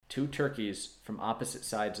Two turkeys from opposite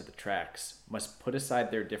sides of the tracks must put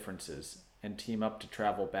aside their differences and team up to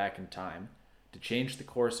travel back in time to change the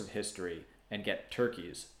course of history and get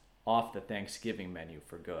turkeys off the Thanksgiving menu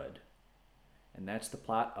for good. And that's the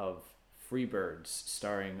plot of Freebirds,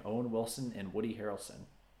 starring Owen Wilson and Woody Harrelson.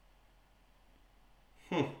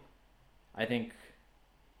 I think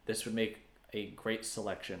this would make a great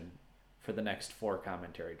selection for the next 4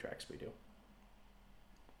 commentary tracks we do.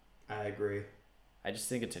 I agree. I just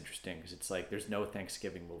think it's interesting because it's like there's no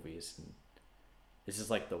Thanksgiving movies, and this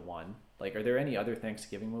is like the one. Like, are there any other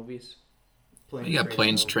Thanksgiving movies? You got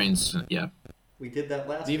Planes, Trains, yeah. We did that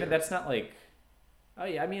last Even year. that's not like, oh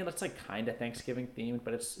yeah, I mean it's like kind of Thanksgiving themed,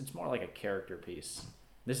 but it's more like a character piece.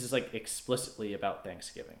 This is like explicitly about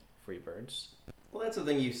Thanksgiving. Freebirds. Well, that's the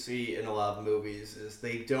thing you see in a lot of movies is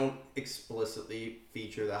they don't explicitly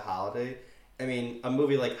feature the holiday. I mean, a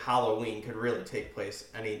movie like Halloween could really take place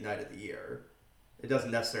any night of the year. It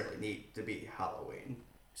doesn't necessarily need to be Halloween.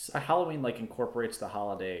 So Halloween like incorporates the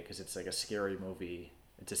holiday because it's like a scary movie.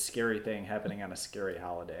 It's a scary thing happening on a scary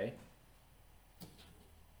holiday.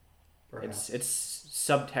 Perhaps. It's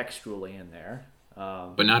subtextually in there,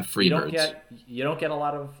 but not Freebirds. You don't get a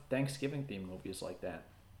lot of Thanksgiving themed movies like that.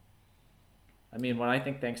 I mean, when I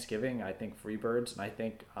think Thanksgiving, I think Freebirds, and I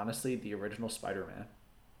think honestly the original Spider-Man.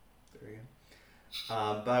 There you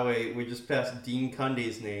go. By the way, we just passed Dean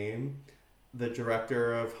Cundey's name, the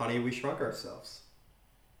director of Honey, We Shrunk Ourselves.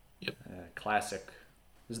 Yep. Classic.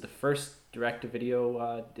 This is the first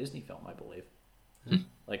direct-to-video Disney film, I believe.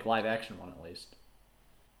 Like live-action one, at least.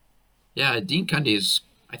 Yeah, Dean Cundey is,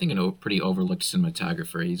 I think, a pretty overlooked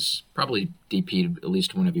cinematographer. He's probably DP'd at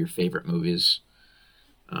least one of your favorite movies.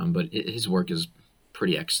 But his work is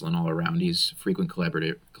pretty excellent all around. He's a frequent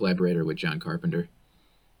collaborator with John Carpenter.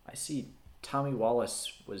 I see Tommy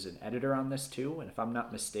Wallace was an editor on this too, and if I'm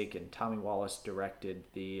not mistaken, Tommy Wallace directed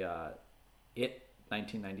the It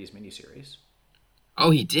 1990s miniseries.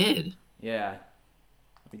 Oh, he did? Yeah.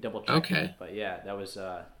 Let me double check. Okay. That, but yeah, that was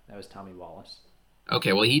Tommy Wallace.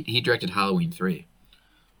 Okay, well, he directed Halloween 3.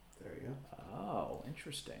 There you go. Oh,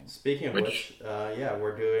 interesting. Speaking of which, yeah,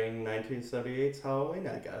 we're doing 1978's Halloween,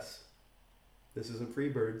 I guess. This isn't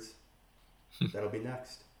Freebirds. That'll be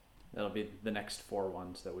next. That'll be the next 4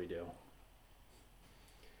 ones that we do.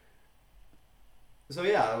 So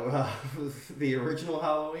yeah, the original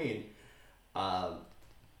Halloween.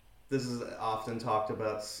 This is often talked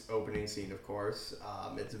about opening scene, of course.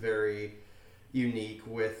 It's very unique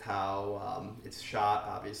with how it's shot.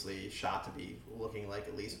 Obviously, shot to be looking like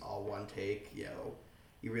at least all one take. You know,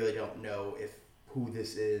 you really don't know who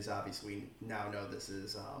this is. Obviously, we now know this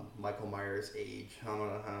is Michael Myers' age.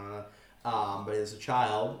 But as a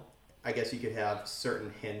child, I guess you could have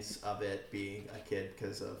certain hints of it being a kid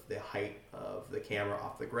because of the height of the camera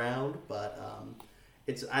off the ground. But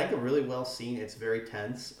it's, I think, really well seen. It's very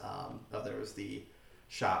tense. There was the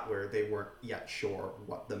shot where they weren't yet sure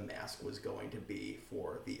what the mask was going to be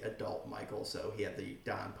for the adult Michael. So he had the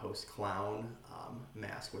Don Post clown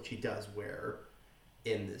mask, which he does wear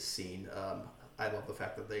in this scene. I love the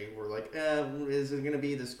fact that they were like, is it going to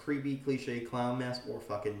be this creepy cliche clown mask or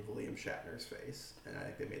fucking William Shatner's face? And I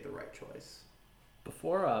think they made the right choice.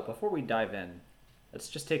 Before we dive in, let's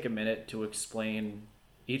just take a minute to explain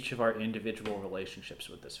each of our individual relationships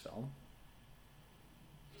with this film.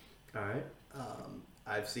 All right.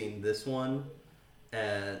 I've seen this one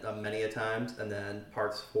and many a times, and then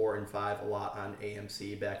parts 4 and 5 a lot on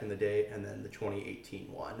AMC back in the day, and then the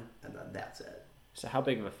 2018 one, and then that's it. So how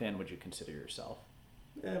big of a fan would you consider yourself?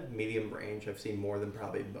 Medium range. I've seen more than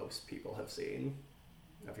probably most people have seen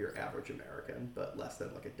of your average American, but less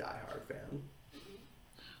than like a diehard fan.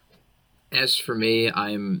 As for me,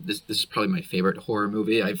 this is probably my favorite horror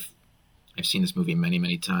movie. I've seen this movie many,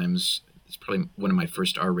 many times. It's probably one of my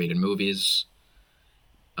first R-rated movies.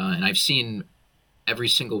 And I've seen every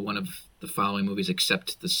single one of the following movies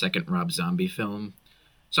except the second Rob Zombie film.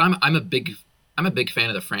 So I'm a big fan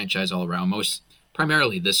of the franchise all around.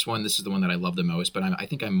 Primarily this one. This is the one that I love the most, but I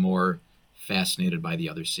think I'm more fascinated by the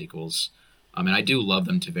other sequels. And I do love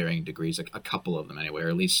them to varying degrees, a couple of them anyway, or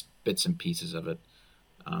at least bits and pieces of it.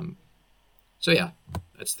 So yeah,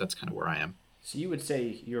 that's kind of where I am. So you would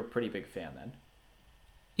say you're a pretty big fan then?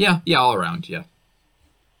 Yeah, all around, yeah.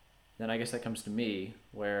 Then I guess that comes to me,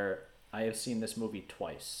 where I have seen this movie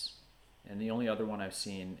twice. And the only other one I've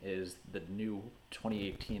seen is the new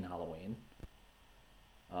 2018 Halloween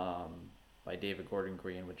by David Gordon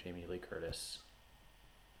Green with Jamie Lee Curtis.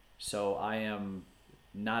 So I am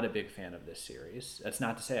not a big fan of this series. That's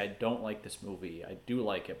not to say I don't like this movie. I do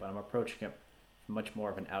like it, but I'm approaching it from much more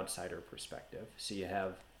of an outsider perspective. So you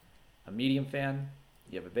have a medium fan,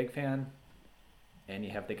 you have a big fan, and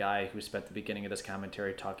you have the guy who spent the beginning of this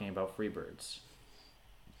commentary talking about Freebirds.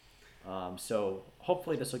 So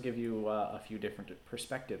hopefully this will give you a few different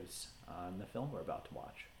perspectives on the film we're about to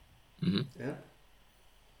watch. Mm-hmm. Yeah.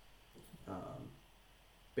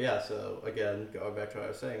 But yeah, so again, going back to what I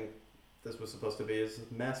was saying, this was supposed to be his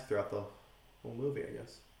mask throughout the whole movie, I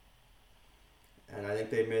guess. And I think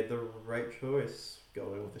they made the right choice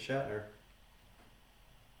going with the Shatner.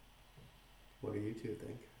 What do you two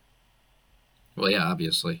think? Well, yeah,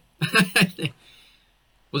 obviously.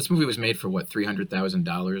 Well, this movie was made for what,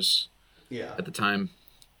 $300,000 Yeah. at the time,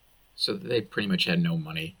 so they pretty much had no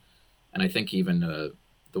money. And I think even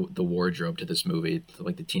the wardrobe to this movie,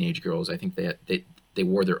 like the teenage girls, I think they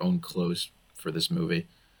wore their own clothes for this movie.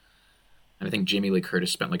 And I think Jamie Lee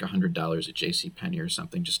Curtis spent like $100 at J.C. Penney or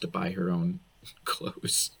something just to buy her own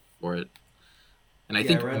clothes for it. And I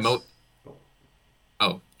think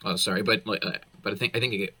sorry, but I think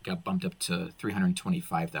it got bumped up to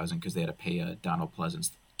 $325,000 because they had to pay Donald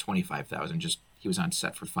Pleasance $25,000. Just he was on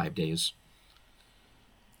set for 5 days.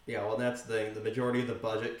 Yeah, well, that's the thing. The majority of the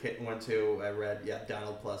budget went to, I read,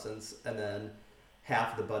 Donald Pleasance, and then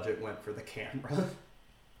half the budget went for the camera.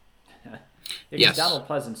 Yes. Donald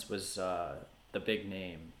Pleasance was the big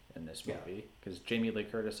name in this movie because Jamie Lee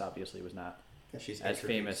Curtis obviously was not as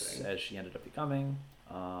famous as she ended up becoming.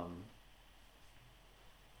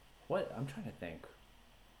 What? I'm trying to think.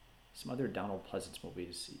 Some other Donald Pleasance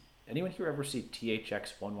movies. Anyone here ever see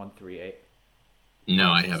THX 1138?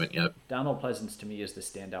 No, I haven't yet. Donald Pleasance to me is the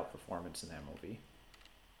standout performance in that movie.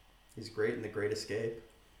 He's great in The Great Escape.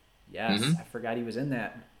 Yes, I forgot he was in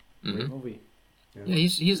that. Great movie. Yeah,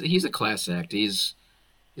 he's a class act. He's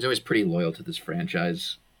always pretty loyal to this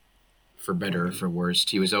franchise, for better or for worse.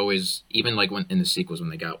 He was always, even like when in the sequels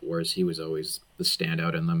when they got worse, he was always the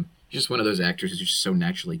standout in them. He's just one of those actors who's just so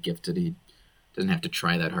naturally gifted. He doesn't have to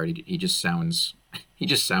try that hard. He just sounds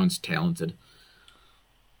talented.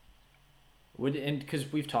 And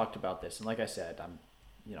because we've talked about this, and like I said,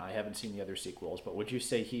 I haven't seen the other sequels, but would you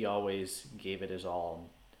say he always gave it his all and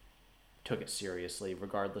took it seriously,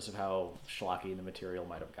 regardless of how schlocky the material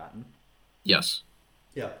might have gotten? Yes.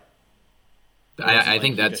 Yeah. I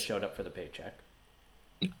think he that's just showed up for the paycheck.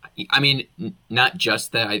 I mean, not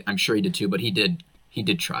just that. I'm sure he did too, but he did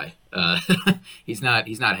try. He's not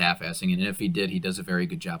half-assing, and if he did, he does a very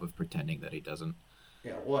good job of pretending that he doesn't.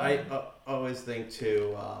 Yeah. Well, I always think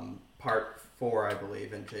too. Part 4, I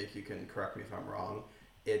believe, and Jake, you can correct me if I'm wrong.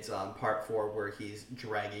 It's part 4 where he's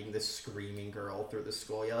dragging this screaming girl through the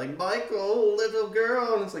school, yelling, "Michael, little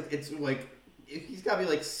girl!" And it's like he's got to be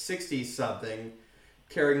like 60 something,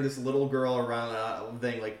 carrying this little girl around a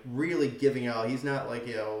thing, like really giving out. He's not like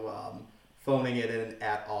phoning it in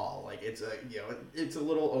at all. Like it's a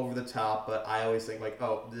little over the top, but I always think like,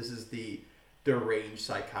 oh, this is the deranged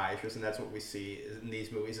psychiatrist, and that's what we see in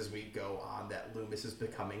these movies as we go on, that Loomis is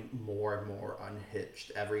becoming more and more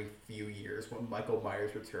unhinged every few years when Michael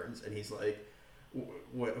Myers returns, and he's like,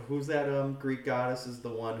 who's that Greek goddess is the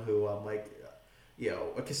one who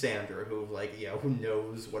a Cassandra who who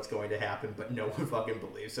knows what's going to happen but no one fucking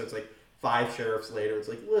believes. So it's like 5 sheriffs later, it's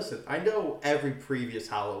like, listen, I know every previous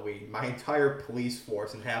Halloween my entire police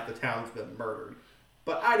force and half the town's been murdered,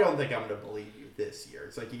 but I don't think I'm going to believe you this year.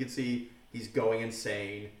 It's like you can see he's going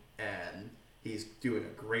insane, and he's doing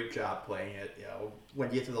a great job playing it. When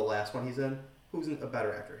you get to the last one he's in, who's a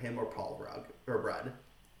better actor, him or Paul Rudd?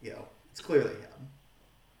 It's clearly him.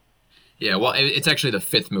 Yeah, well, it's actually the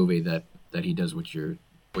 5th movie that he does what you're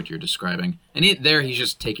describing, and he's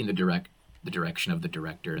just taking the direction of the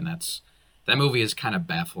director, and that movie is kind of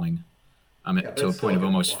baffling, to a point of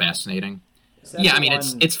almost fascinating. Yeah, I mean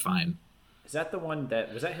it's fine. Is that the one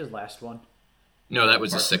was that his last one? No, that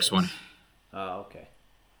was the 6th one. Oh, okay.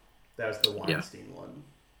 That was the Weinstein one.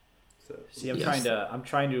 So see, I'm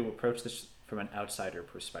trying to approach this from an outsider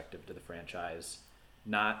perspective to the franchise,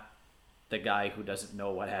 not the guy who doesn't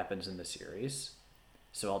know what happens in the series.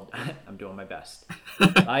 So I'm doing my best.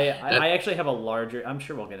 I actually have a larger. I'm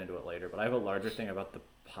sure we'll get into it later, but I have a larger thing about the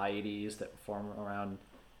pieties that form around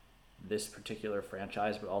this particular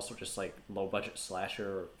franchise, but also just like low budget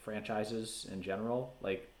slasher franchises in general,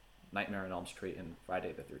 like Nightmare on Elm Street and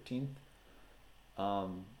Friday the 13th.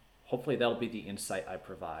 Hopefully that'll be the insight I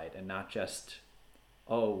provide, and not just,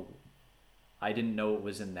 oh, I didn't know it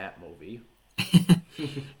was in that movie.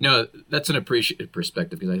 No, that's an appreciative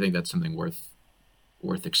perspective, because I think that's something worth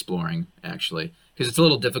exploring, actually, because it's a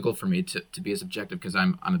little difficult for me to be as objective, because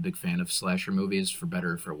I'm a big fan of slasher movies, for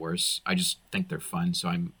better or for worse. I just think they're fun, so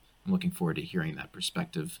I'm looking forward to hearing that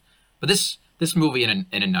perspective. But this movie, in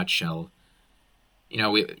a nutshell,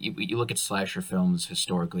 you look at slasher films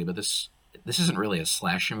historically, but this isn't really a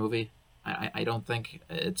slasher movie. I don't think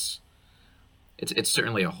it's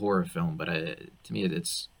certainly a horror film, but to me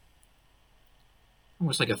it's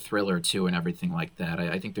almost like a thriller too, and everything like that.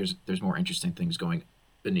 I think there's more interesting things going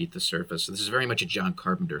beneath the surface. So this is very much a John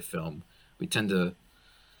Carpenter film. We tend to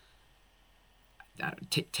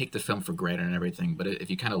take the film for granted and everything, but if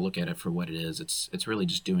you kind of look at it for what it is, it's really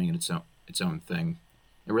just doing its own thing.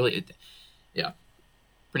 Yeah,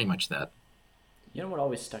 pretty much that. You know what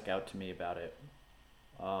always stuck out to me about it,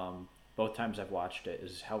 both times I've watched it,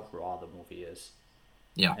 is how raw the movie is.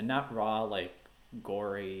 Yeah, And not raw like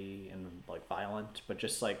gory and like violent, but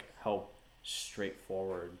just like how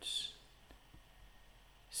straightforward,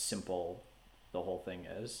 simple the whole thing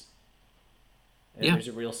is. And yeah, there's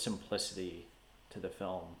a real simplicity to the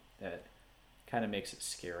film that kind of makes it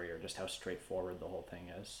scarier, just how straightforward the whole thing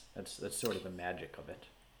is. That's sort of the magic of it.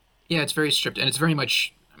 yeah. It's very stripped, and it's very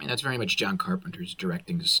much. I mean, that's very much John Carpenter's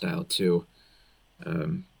directing style too.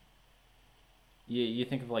 Um, You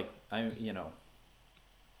think of like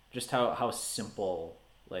just how simple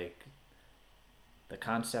like the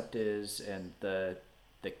concept is, and the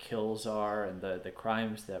kills are, and the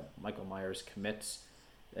crimes that Michael Myers commits.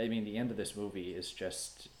 I mean, the end of this movie is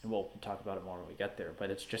just, and we'll talk about it more when we get there, but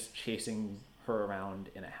it's just chasing her around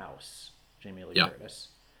in a house, Jamie Lee yeah. Curtis.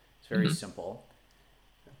 It's very simple.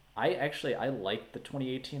 I liked the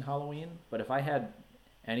 2018 Halloween, but if I had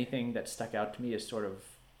anything that stuck out to me as sort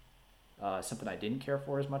of something I didn't care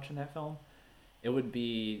for as much in that film, it would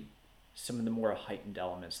be some of the more heightened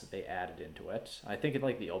elements that they added into it. I think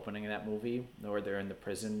like the opening of that movie, where they're in the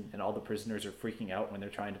prison and all the prisoners are freaking out when they're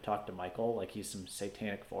trying to talk to Michael, like he's some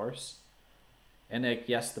satanic force. And like,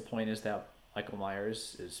 yes, the point is that Michael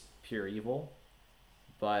Myers is pure evil,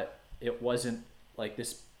 but it wasn't like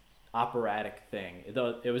this operatic thing.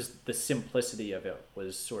 Though it was, the simplicity of it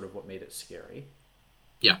was sort of what made it scary.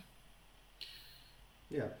 Yeah.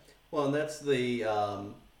 Yeah. Well, and that's the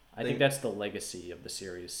I think that's the legacy of the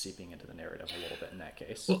series seeping into the narrative a little bit in that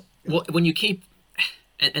case. Well, when you keep,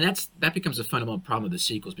 and that becomes a fundamental problem of the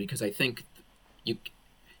sequels, because I think you,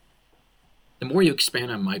 the more you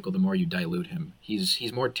expand on Michael, the more you dilute him.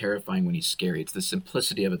 He's more terrifying when he's scary. It's the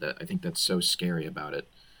simplicity of it that I think that's so scary about it.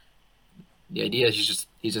 The idea is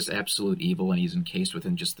he's just absolute evil, and he's encased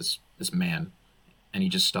within just this man, and he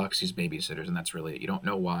just stalks his babysitters, and that's really it. You don't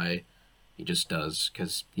know why, he just does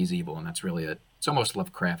because he's evil, and that's really it. It's almost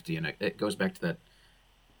Lovecraftian. It goes back to that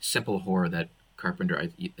simple horror that Carpenter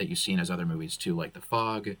that you've seen as other movies too, like The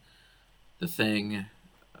Fog, The Thing.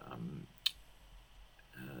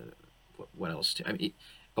 What else? I mean,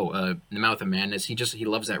 The Mouth of Madness. He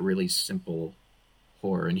loves that really simple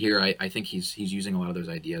horror, and here I think he's using a lot of those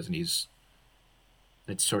ideas, and it's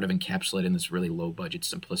sort of encapsulated in this really low budget,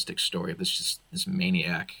 simplistic story of this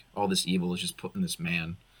maniac. All this evil is just put in this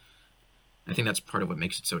man. I think that's part of what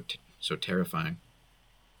makes it so terrifying.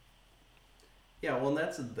 Yeah, well, and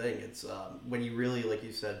that's the thing. It's when you really, like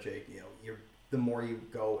you said, Jake. The more you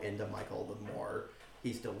go into Michael, the more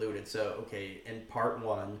he's diluted. So, okay, in part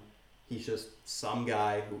one, he's just some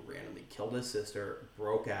guy who randomly killed his sister,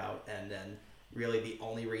 broke out, and then really the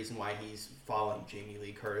only reason why he's following Jamie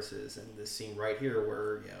Lee Curtis is in this scene right here,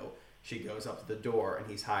 where she goes up to the door and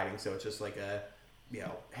he's hiding. So it's just like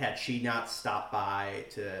had she not stopped by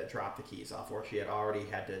to drop the keys off, or she had already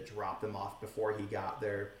had to drop them off before he got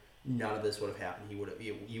there, none of this would have happened. You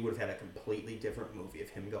would have had a completely different movie of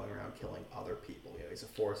him going around killing other people. He's a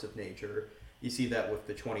force of nature. You see that with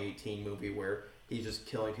the 2018 movie where he's just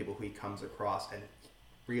killing people who he comes across, and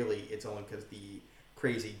really it's only because the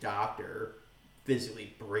crazy doctor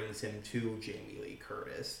physically brings him to Jamie Lee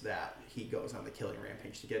Curtis that he goes on the killing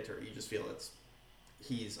rampage to get to her. You just feel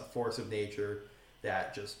he's a force of nature,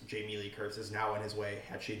 that just Jamie Lee Curtis is now in his way.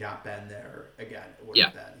 Had she not been there, again, it would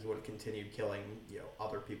have been, he would have continued killing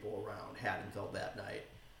other people around Haddonfield that night.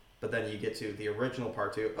 But then you get to the original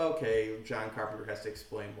part two. Okay, John Carpenter has to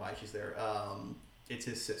explain why she's there. It's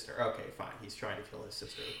his sister. Okay, fine. He's trying to kill his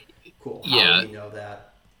sister. Cool. How do we know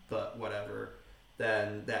that? But whatever.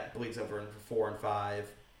 Then that bleeds over into 4 and 5,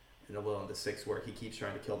 and a little into 6, where he keeps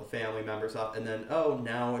trying to kill the family members off. And then,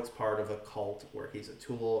 now it's part of a cult where he's a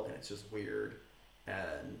tool, and it's just weird,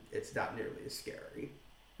 and it's not nearly as scary.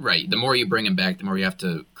 Right. The more you bring him back, the more you have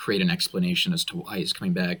to create an explanation as to why he's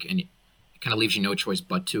coming back, and it kind of leaves you no choice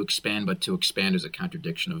but to expand. But to expand is a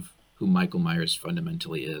contradiction of who Michael Myers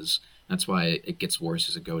fundamentally is. That's why it gets worse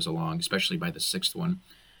as it goes along, especially by the 6th one.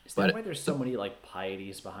 Is that why there's so many like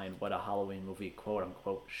pieties behind what a Halloween movie quote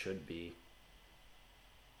unquote should be?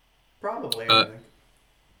 Probably, I think.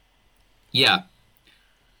 Yeah.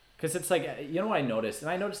 Because it's like, what I noticed,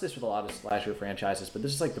 and I noticed this with a lot of slasher franchises, but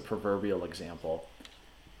this is like the proverbial example.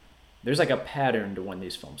 there's like a pattern to when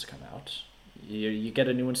these films come out. You get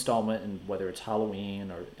a new installment, and whether it's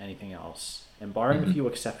Halloween or anything else, and barring a few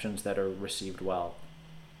exceptions that are received well,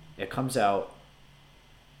 it comes out.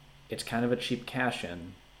 It's kind of a cheap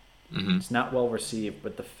cash-in. It's not well received,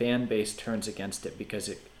 but the fan base turns against it because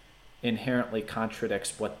it inherently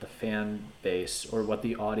contradicts what the fan base or what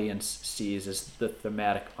the audience sees as the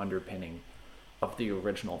thematic underpinning of the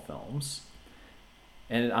original films.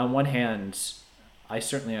 And on one hand, I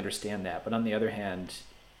certainly understand that, but on the other hand,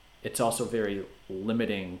 it's also very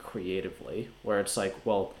limiting creatively, where it's like,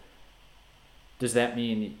 well, does that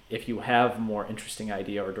mean if you have a more interesting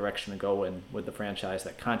idea or direction to go in with the franchise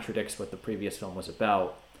that contradicts what the previous film was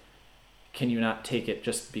about, can you not take it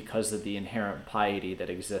just because of the inherent piety that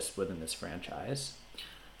exists within this franchise?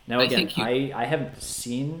 Now, again, I haven't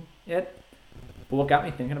seen it, but what got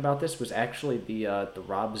me thinking about this was actually the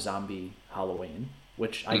Rob Zombie Halloween,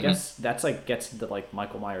 which I guess that's like gets into like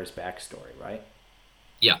Michael Myers' backstory, right?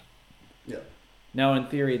 Yeah. Yeah. Now, in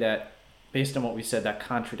theory, that based on what we said, that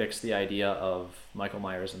contradicts the idea of Michael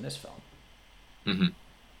Myers in this film.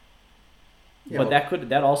 Yeah, but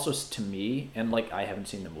that also, to me, and like I haven't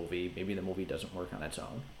seen the movie, maybe the movie doesn't work on its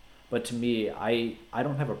own, but to me, I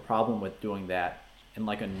don't have a problem with doing that in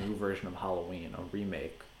like a new version of Halloween, a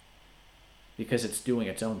remake, because it's doing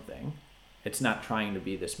its own thing. It's not trying to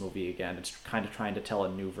be this movie again. It's kind of trying to tell a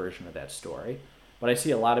new version of that story. But I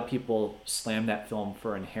see a lot of people slam that film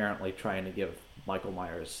for inherently trying to give Michael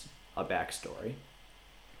Myers a backstory.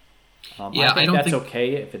 I think that's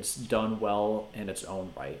okay if it's done well in its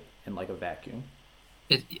own right, in like a vacuum.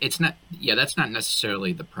 It's not. Yeah, that's not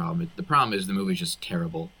necessarily the problem. The problem is the movie's just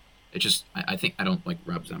terrible. It just. I think I don't like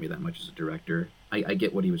Rob Zombie that much as a director. I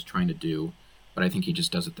get what he was trying to do, but I think he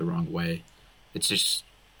just does it the wrong way. It's just.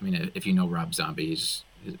 I mean, if you know Rob Zombie, his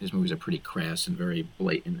movies are pretty crass and very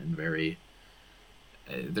blatant and very.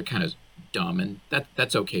 They're kind of dumb, and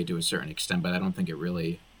that's okay to a certain extent, but I don't think it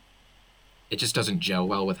really. It just doesn't gel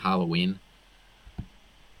well with Halloween.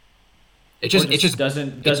 It just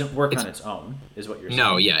doesn't work on its own, is what you're saying.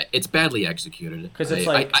 No, yeah, it's badly executed. Because it's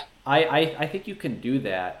I think you can do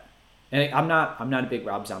that, and I'm not a big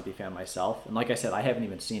Rob Zombie fan myself, and like I said, I haven't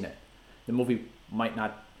even seen it. The movie might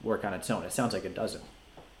not work on its own. It sounds like it doesn't.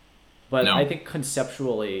 But no. I think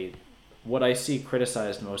conceptually, what I see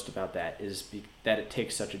criticized most about that is that it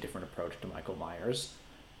takes such a different approach to Michael Myers.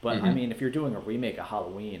 But I mean, if you're doing a remake of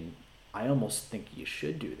Halloween, I almost think you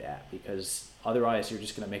should do that, because otherwise you're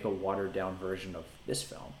just going to make a watered down version of this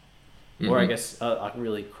film, or I guess a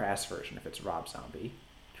really crass version if it's Rob Zombie.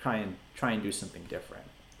 Try and do something different,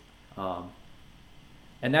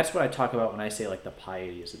 and that's what I talk about when I say like the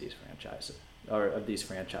pieties of these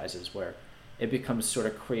franchises, where it becomes sort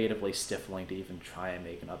of creatively stifling to even try and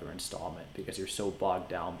make another installment because you're so bogged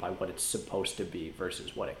down by what it's supposed to be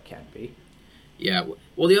versus what it can be. Yeah,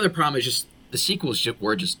 well, the other problem is just the sequels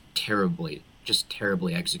were just terribly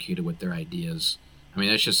executed with their ideas. I mean,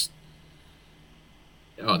 that's just...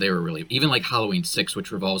 Oh, they were really... Even like Halloween 6,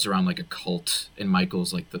 which revolves around like a cult, and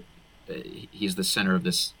Michael's like he's the center of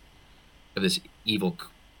this evil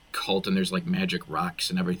cult, and there's like magic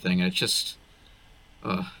rocks and everything, and it's just...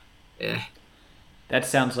 That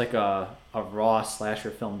sounds like a raw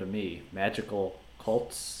slasher film to me. Magical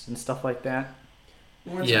cults and stuff like that.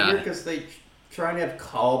 Well, it's weird because they try to have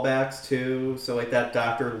callbacks too. So like that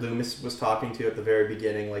Dr. Loomis was talking to at the very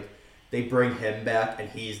beginning, like they bring him back and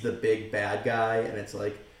he's the big bad guy, and it's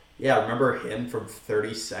like, yeah, remember him from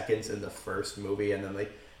 30 seconds in the first movie, and then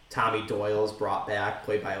like Tommy Doyle's brought back,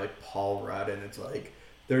 played by like Paul Rudd, and it's like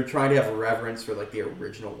they're trying to have reverence for like the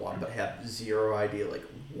original one, but have zero idea like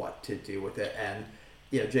what to do with it. And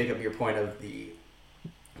you know, Jacob, your point of the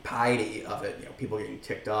piety of it, you know, people getting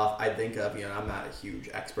ticked off. I think of, you know, I'm not a huge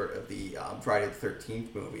expert of the Friday the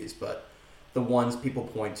 13th movies, but the ones people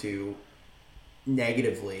point to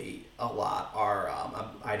negatively a lot are,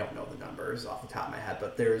 I don't know the numbers off the top of my head,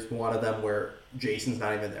 but there's one of them where Jason's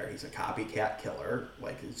not even there. He's a copycat killer.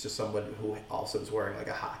 Like, it's just someone who also is wearing like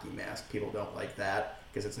a hockey mask. People don't like that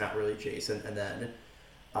because it's not really Jason. And then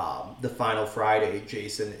the final Friday,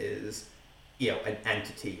 Jason is, you know, an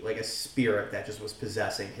entity, like a spirit that just was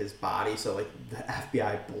possessing his body. So like the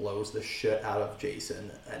FBI blows the shit out of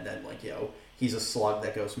Jason, and then like, you know, he's a slug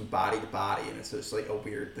that goes from body to body, and it's just like a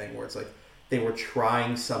weird thing where it's like they were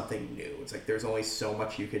trying something new. It's like there's only so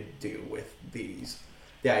much you could do with the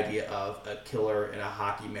idea of a killer in a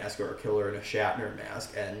hockey mask or a killer in a Shatner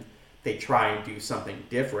mask, and they try and do something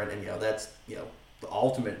different. And you know, that's, you know, the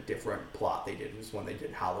ultimate different plot they did was when they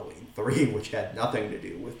did Halloween 3, which had nothing to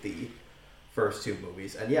do with the first two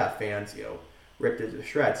movies. And yeah, fans, you know, ripped it to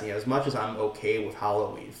shreds. You know, as much as I'm okay with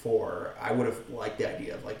Halloween 4, I would have liked the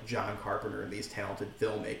idea of like John Carpenter and these talented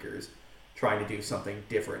filmmakers trying to do something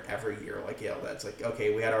different every year. Like, you know, that's like,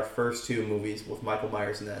 okay, we had our first 2 movies with Michael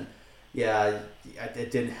Myers, and then, yeah, it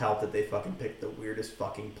didn't help that they fucking picked the weirdest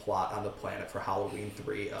fucking plot on the planet for Halloween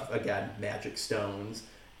 3 of, again, magic stones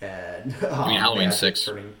and Halloween 6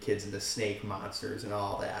 turning kids into snake monsters and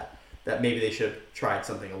all that. That maybe they should have tried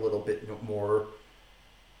something a little bit more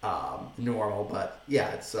normal, but yeah,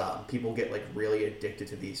 it's people get like really addicted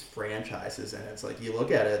to these franchises, and it's like you look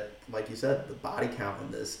at it, like you said, the body count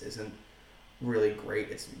in this isn't really great.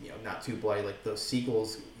 It's, you know, not too bloody. Like those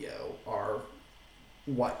sequels, you know, are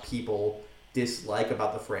what people dislike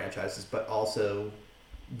about the franchises, but also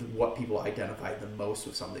what people identify the most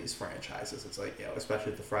with some of these franchises. It's like, you know,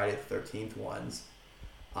 especially the Friday the 13th ones,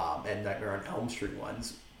 and Nightmare on Elm Street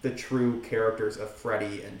ones. The true characters of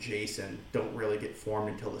Freddy and Jason don't really get formed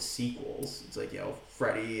until the sequels. It's like, you know,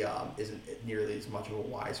 Freddy isn't nearly as much of a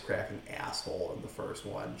wisecracking asshole in the first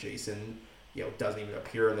one. Jason, you know, doesn't even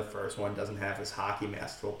appear in the first one, doesn't have his hockey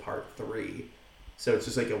mask till part 3. So it's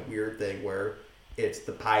just like a weird thing where it's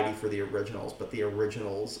the piety for the originals, but the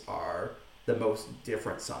originals are the most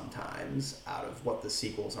different sometimes out of what the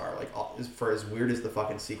sequels are. Like, for as weird as the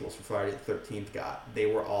fucking sequels for Friday the 13th got, they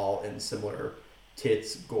were all in similar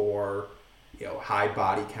tits, gore, you know, high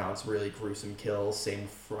body counts, really gruesome kills. Same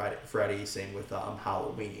with Freddy, same with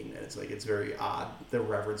Halloween. And it's like, it's very odd, the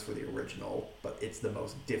reverence for the original, but it's the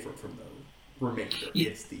most different from the remainder. Yeah.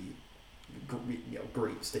 It's the, you know,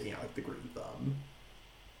 green, sticking out like the green thumb.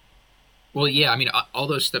 Well, yeah, I mean, all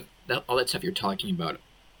those stuff, all that stuff you're talking about,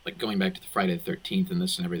 like going back to the Friday the 13th and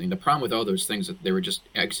this and everything. The problem with all those things is that they were just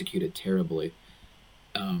executed terribly.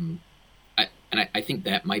 I think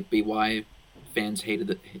that might be why fans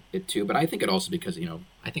hated it too. But I think it also because, you know,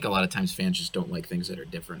 I think a lot of times fans just don't like things that are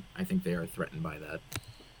different. I think they are threatened by that.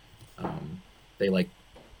 They like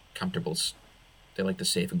comfortable. They like the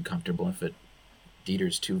safe and comfortable. If it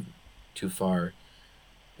deters too far,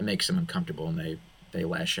 it makes them uncomfortable, and they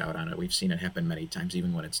lash out on it. We've seen it happen many times,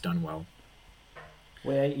 even when it's done well.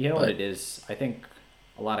 Well, you know what it is? I think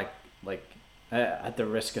a lot of, like, at the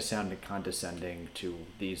risk of sounding condescending to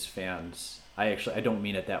these fans, I don't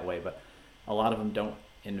mean it that way, but a lot of them don't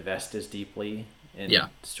invest as deeply in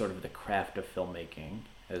sort of the craft of filmmaking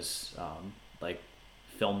as like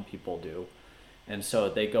film people do. And so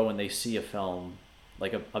they go and they see a film,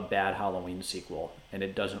 like a bad Halloween sequel, and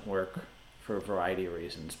it doesn't work for a variety of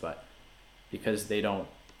reasons, but because they don't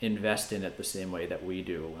invest in it the same way that we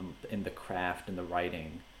do in the craft and the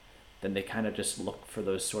writing, then they kind of just look for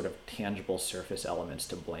those sort of tangible surface elements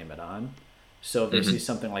to blame it on. So if they see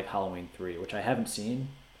something like Halloween 3, which I haven't seen,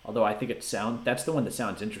 although I think that's the one that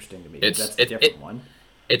sounds interesting to me. That's the different one.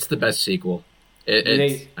 It's the best sequel.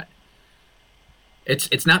 It's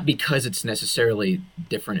not because it's necessarily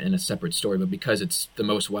different in a separate story, but because it's the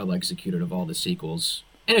most well executed of all the sequels,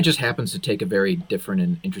 and it just happens to take a very different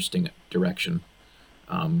and interesting direction.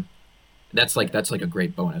 That's like a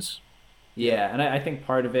great bonus. Yeah, and I think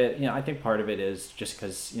part of it, is just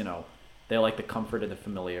because, you know, they like the comfort of the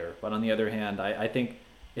familiar. But on the other hand, I think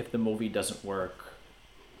if the movie doesn't work,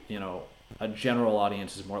 you know, a general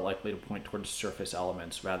audience is more likely to point towards surface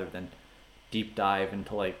elements rather than deep dive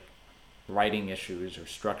into like writing issues or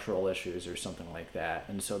structural issues or something like that.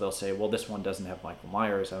 And so they'll say, well, this one doesn't have Michael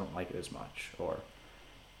Myers, I don't like it as much, or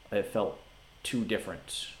it felt too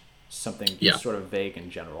different, something sort of vague in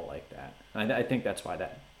general like that. And I think that's why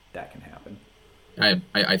that can happen.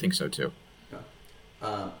 I think so too.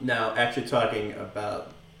 Now, actually talking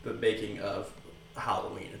about the making of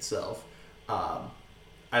Halloween itself,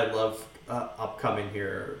 I love upcoming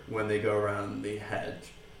here when they go around the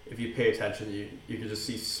hedge. If you pay attention, you can just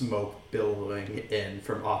see smoke billowing in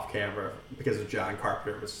from off camera because of John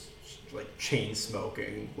Carpenter was like chain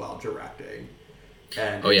smoking while directing.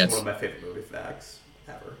 And it's one of my favorite movie facts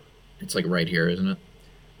ever. It's like right here, isn't it?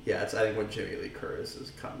 Yeah, it's I think when Jamie Lee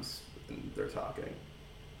Curtis comes and they're talking.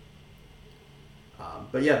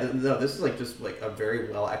 But yeah, this is like just like a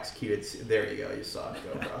very well executed. There you go, you saw it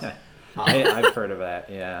go across. I've heard of that,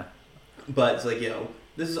 yeah. But it's like, you know,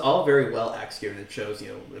 this is all very well executed. It shows, you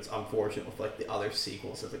know, it's unfortunate with like the other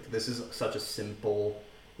sequels. It's like this is such a simple,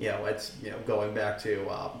 you know, it's, you know, going back to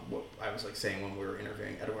what I was like saying when we were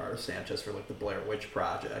interviewing Eduardo Sanchez for like the Blair Witch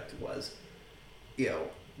Project was, you know,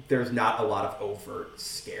 there's not a lot of overt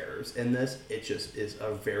scares in this. It just is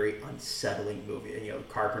a very unsettling movie. And, you know,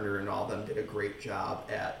 Carpenter and all of them did a great job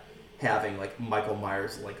at having, like, Michael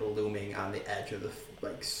Myers, like, looming on the edge of the,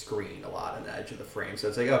 like, screen a lot, on the edge of the frame. So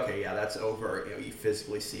it's like, okay, yeah, that's overt. You know, you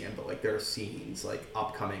physically see him. But, like, there are scenes, like,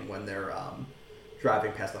 upcoming when they're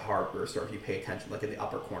driving past the hardware store, if you pay attention, like in the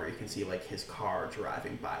upper corner, you can see like his car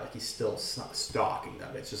driving by, like he's still stalking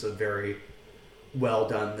them. It's just a very well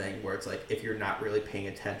done thing where it's like if you're not really paying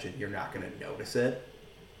attention, you're not going to notice it.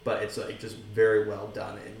 But it's like just very well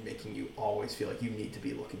done in making you always feel like you need to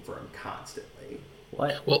be looking for him constantly.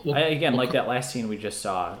 Again, like that last scene we just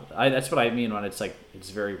saw, that's what I mean when it's like it's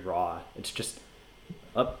very raw. It's just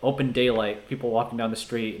open daylight, people walking down the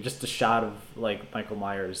street, just a shot of like Michael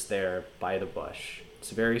Myers there by the bush. It's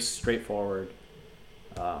very straightforward,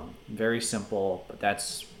 very simple, but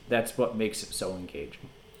that's what makes it so engaging.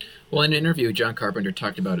 Well, in an interview, John Carpenter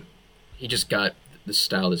talked about he just got the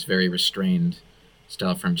style, this very restrained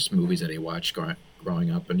style from just movies that he watched growing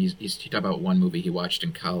up, and he talked about one movie he watched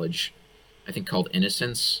in college, I think called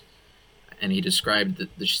Innocence, and he described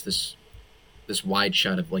this wide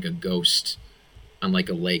shot of like a ghost on like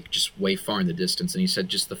a lake just way far in the distance, and he said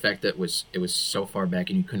just the fact that it was so far back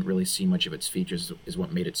and you couldn't really see much of its features is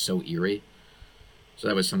what made it so eerie. So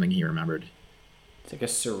that was something he remembered. It's like a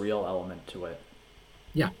surreal element to it.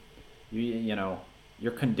 Yeah. You know,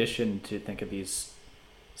 you're conditioned to think of these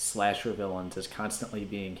slasher villains as constantly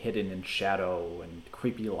being hidden in shadow and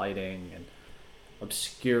creepy lighting and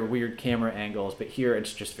obscure weird camera angles, but here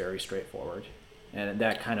it's just very straightforward, and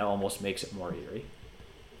that kind of almost makes it more eerie.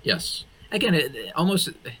 Yes. Again, it almost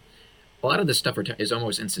a lot of this stuff is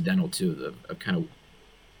almost incidental to the kind of,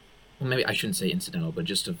 well, maybe I shouldn't say incidental, but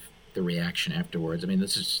just of the reaction afterwards. I mean,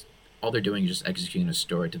 this is all they're doing is just executing a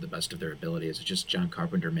story to the best of their abilities. It's just John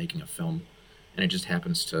Carpenter making a film, and it just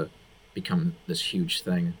happens to become this huge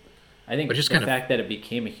thing. I think the fact that it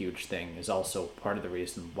became a huge thing is also part of the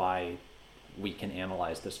reason why we can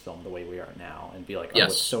analyze this film the way we are now and be like, oh,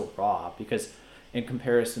 it's so raw, because in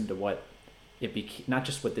comparison to what it became, not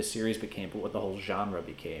just what this series became, but what the whole genre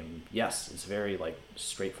became, yes, it's very like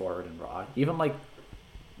straightforward and raw. Even like,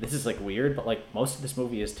 this is like weird, but like most of this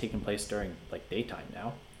movie is taking place during like daytime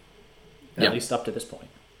now, at least up to this point.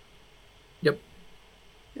 Yep.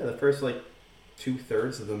 Yeah, the first like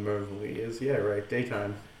 2/3 of the movie is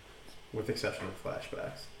daytime, with the exception of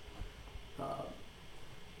flashbacks. But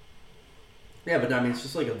I mean, it's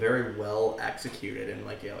just like a very well executed, and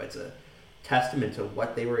like, you know, it's a testament to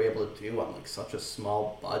what they were able to do on like such a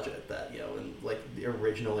small budget that, you know, and like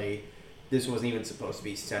originally this wasn't even supposed to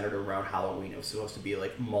be centered around Halloween. It was supposed to be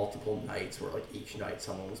like multiple nights where like each night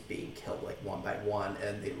someone was being killed like one by one,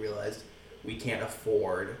 and they realized we can't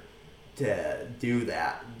afford to do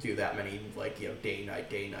that many, like, you know, day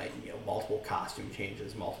night, you know, multiple costume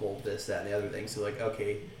changes, multiple this, that, and the other thing. So like,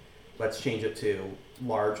 okay, let's change it to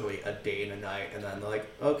largely a day and a night, and then they're like,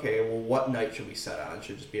 okay, well, what night should we set on?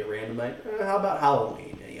 Should it just be a random night? How about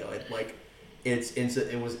Halloween? And, you know, it like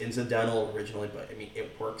it was incidental originally, but I mean,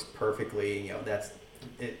 it works perfectly. You know, that's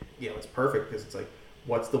it. You know, it's perfect because it's like,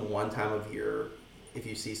 what's the one time of year if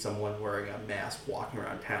you see someone wearing a mask walking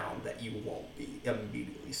around town that you won't be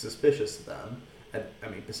immediately suspicious of them? And, I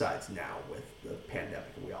mean, besides now with the pandemic,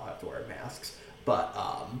 we all have to wear masks, but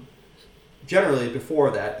generally before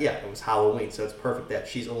that, it was Halloween, so it's perfect that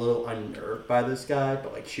she's a little unnerved by this guy,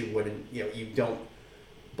 but like she wouldn't, you know, you don't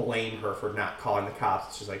blame her for not calling the cops.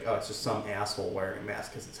 It's just like, oh, it's just some asshole wearing a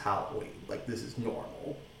mask because it's Halloween. Like, this is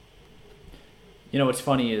normal. You know, what's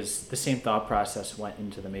funny is the same thought process went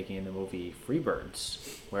into the making of the movie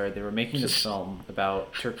Freebirds, where they were making this film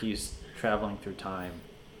about turkeys traveling through time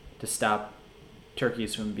to stop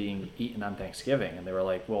turkeys from being eaten on Thanksgiving. And they were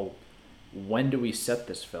like, well, when do we set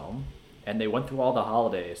this film? And they went through all the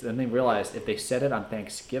holidays. Then they realized if they set it on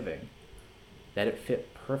Thanksgiving, that it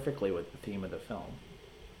fit perfectly with the theme of the film.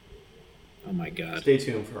 Oh my God. Stay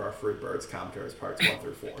tuned for our Freebirds commentaries parts 1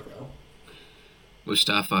 through 4, though.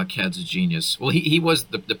 Mustafa Kad's a genius. Well, he was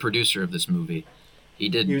the producer of this movie. He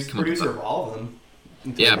was the producer of all of them.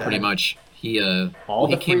 Yeah, pretty much. All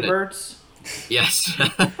the Freebirds? Yes.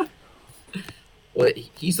 Well,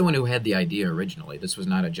 he's the one who had the idea originally. This was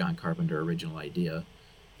not a John Carpenter original idea.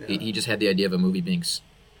 Yeah. He just had the idea of a movie being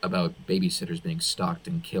about babysitters being stalked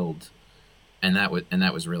and killed, and that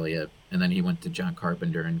was really it. And then he went to John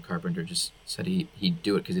Carpenter, and Carpenter just said he'd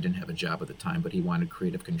do it because he didn't have a job at the time, but he wanted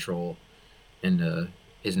creative control and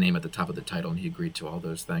his name at the top of the title, and he agreed to all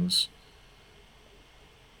those things.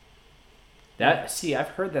 I've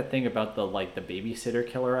heard that thing about the babysitter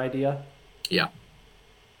killer idea. Yeah.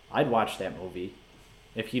 I'd watch that movie.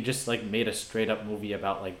 If he just made a straight up movie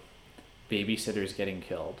about babysitters getting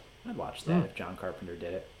killed, I'd watch that if John Carpenter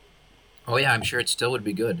did it. Oh yeah, I'm sure it still would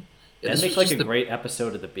be good. That'd make a great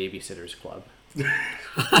episode of the Babysitters Club.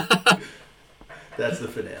 That's the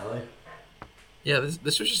finale. Yeah,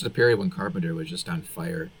 this was just a period when Carpenter was just on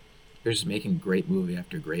fire. He was just making great movie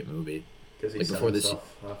after great movie. Because he set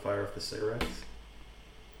himself on fire with the cigarettes?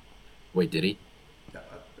 Wait, did he? No,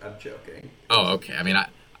 I'm joking. Oh, okay. I mean,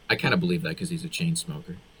 I kind of believe that because he's a chain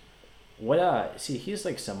smoker. What see, he's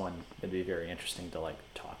like someone that'd be very interesting to like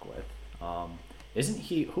talk with. Isn't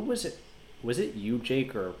he? Who was it? Was it you,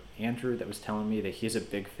 Jake, or Andrew that was telling me that he's a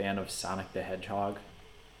big fan of Sonic the Hedgehog?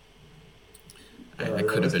 That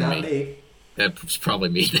could have was been not me. That was probably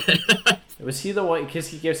me. Was he the one? Because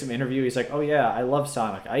he gives some interview. He's like, "Oh yeah, I love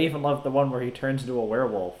Sonic. I even love the one where he turns into a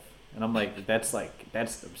werewolf." And I'm like, "That's the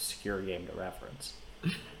obscure game to reference."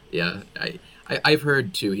 Yeah, I've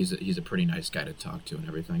heard too. He's a pretty nice guy to talk to and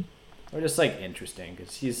everything. Or just like interesting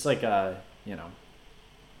because he's like a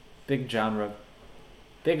big genre,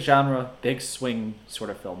 big swing sort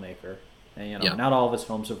of filmmaker. And Yeah. not all of his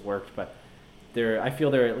films have worked, but I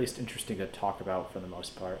feel they're at least interesting to talk about for the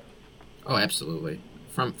most part. Oh, absolutely.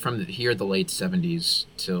 From here the late '70s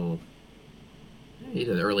till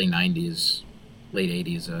the early '90s, late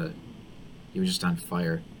 '80s. He was just on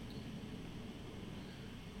fire.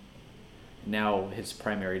 Now his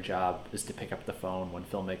primary job is to pick up the phone when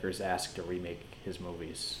filmmakers ask to remake his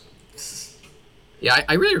movies. Yeah,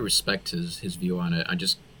 I really respect his view on it. I'm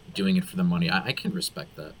just doing it for the money. I can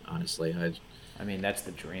respect that, honestly. I mean, that's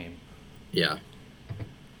the dream. Yeah.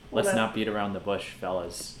 Let's not beat around the bush,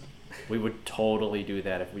 fellas. We would totally do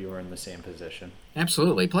that if we were in the same position.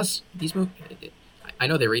 Absolutely. Plus, these movies. I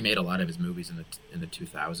know they remade a lot of his movies in the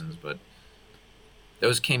 2000s, but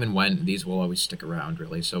those came and went. And these will always stick around,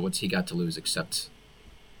 really. So what's he got to lose except,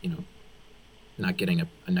 not getting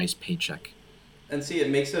a nice paycheck? And see, it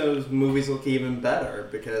makes those movies look even better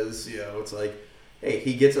because, it's like, hey,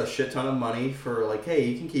 he gets a shit ton of money for, like, hey,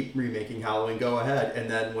 you can keep remaking Halloween, go ahead. And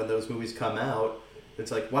then when those movies come out,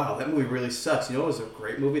 it's like, wow, that movie really sucks. It was a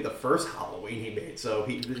great movie, the first Halloween he made. So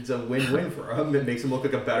it's a win-win for him. It makes him look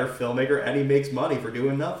like a better filmmaker, and he makes money for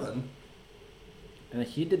doing nothing. And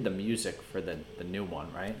he did the music for the new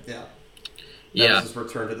one, right? Yeah. Yeah. That was his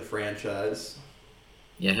return to the franchise.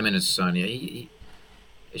 Yeah, him and his son. Yeah,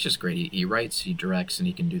 it's just great. He writes, he directs, and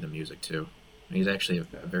he can do the music too. He's actually a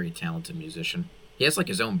very talented musician. He has like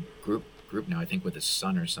his own group now, I think, with his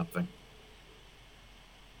son or something.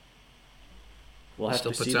 We'll He have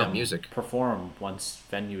still to puts see out them music. perform once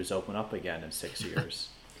venues open up again in 6 years.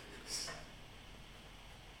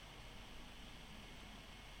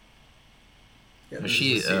 Yeah, Was this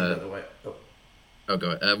she, is the scene, by the way. Oh. Oh,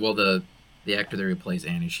 go ahead. Well, the actor there who plays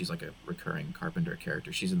Annie, she's like a recurring Carpenter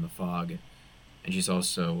character. She's in The Fog, and she's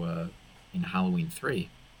also in Halloween 3.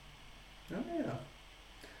 Oh, yeah.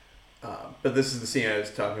 But this is the scene I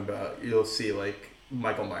was talking about. You'll see, like,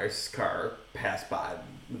 Michael Myers' car pass by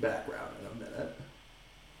in the background in a minute.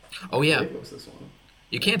 Oh, yeah. I believe it was this one.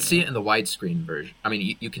 You can't see it in the widescreen version. I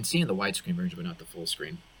mean, you can see it in the widescreen version, but not the full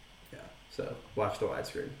screen. Yeah, so watch the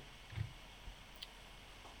widescreen.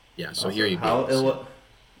 Yeah, so Also, here you how go.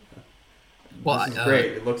 Well, this is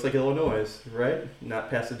great. It looks like Illinois, right? Not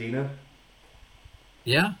Pasadena.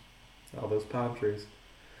 Yeah. All those palm trees.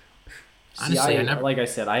 Honestly, See, I never... like I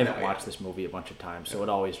said, I haven't No, watched this movie a bunch of times, so it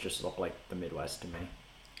always just looked like the Midwest to me.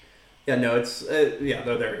 Yeah, no, it's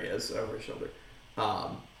no, there he is over his shoulder.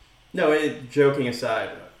 No, joking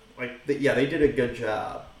aside, they did a good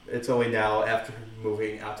job. It's only now after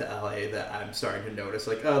moving out to LA that I'm starting to notice,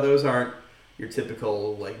 like, oh, those aren't your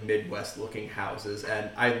typical like Midwest looking houses, and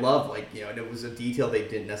I love and it was a detail they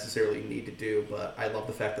didn't necessarily need to do, but I love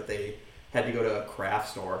the fact that they had to go to a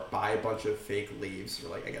craft store, buy a bunch of fake leaves,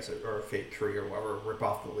 or or a fake tree or whatever, rip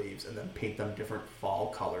off the leaves, and then paint them different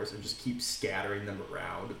fall colors, and just keep scattering them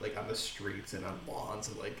around, like on the streets and on lawns,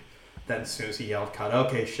 and then as soon as he yelled cut,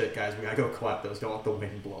 okay, shit, guys, we gotta go collect those. Don't let the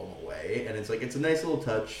wind blow them away. And it's a nice little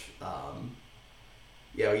touch.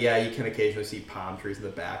 You can occasionally see palm trees in the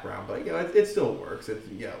background, but it still works.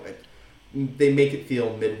 They make it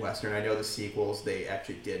feel Midwestern. I know the sequels, they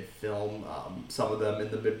actually did film some of them in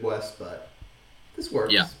the Midwest, but this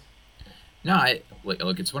works. Yeah. No,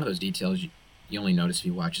 look, it's one of those details you only notice if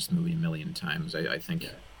you watch this movie a million times. I think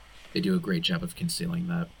they do a great job of concealing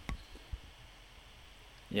that.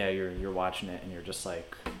 Yeah, you're watching it and you're just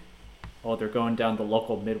like, oh, they're going down the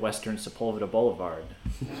local Midwestern Sepulveda Boulevard.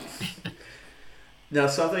 Now,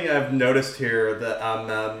 something I've noticed here that I'm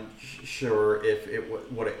not sure if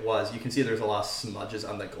what it was. You can see there's a lot of smudges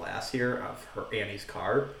on the glass here of Annie's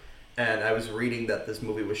car. And I was reading that this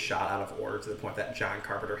movie was shot out of order to the point that John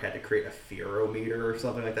Carpenter had to create a fearometer or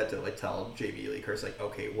something like that to tell J.B. Lee Curtis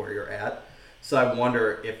okay, where you're at. So I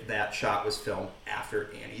wonder if that shot was filmed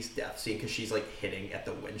after Annie's death scene because she's hitting at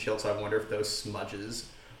the windshield. So I wonder if those smudges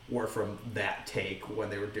were from that take when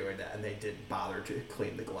they were doing that, and they didn't bother to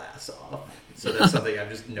clean the glass off. So that's something I've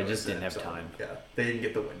just noticed. They just didn't have time. Yeah, they didn't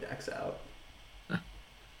get the Windex out.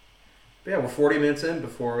 But yeah, we're 40 minutes in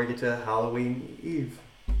before we get to Halloween Eve.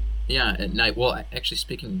 Yeah, at night. Well,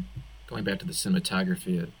 actually, going back to the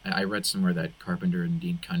cinematography, I read somewhere that Carpenter and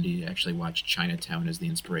Dean Cundey actually watched Chinatown as the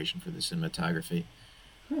inspiration for the cinematography.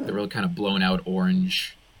 The real kind of blown out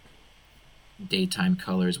orange daytime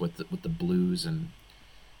colors with the blues and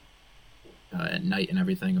at night and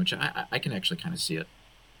everything, which I can actually kind of see it.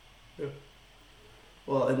 Yeah.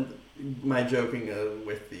 Well, and my joking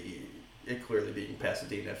with it clearly being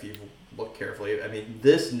Pasadena, if you look carefully, I mean,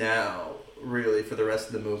 this now really for the rest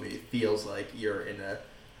of the movie feels like you're in a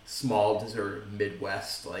small deserted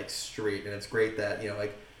Midwest like street, and it's great that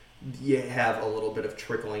like you have a little bit of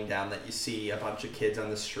trickling down that you see a bunch of kids on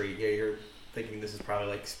the street. Yeah, you're thinking this is probably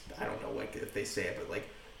like, I don't know like if they say it, but like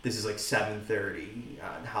this is like 7:30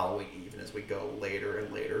 on Halloween Eve, and as we go later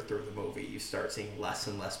and later through the movie, you start seeing less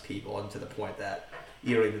and less people, and to the point that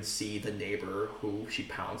you don't even see the neighbor who she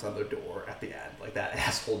pounds on the door at the end, like that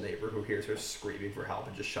asshole neighbor who hears her screaming for help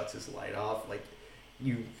and just shuts his light off. Like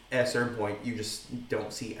you, at a certain point, you just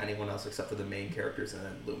don't see anyone else except for the main characters and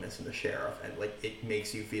then Loomis and the sheriff, and like it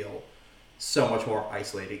makes you feel so much more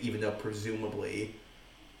isolated, even though presumably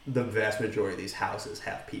the vast majority of these houses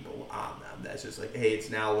have people on them. That's just like, hey, it's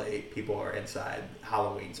now late, people are inside,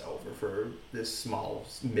 Halloween's over for this small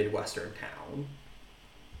Midwestern town.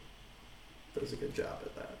 Does a good job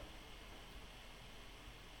at that.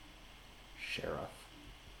 Sheriff.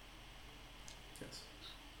 Yes.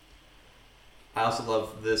 I also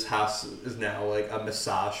love this house is now like a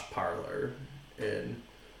massage parlor in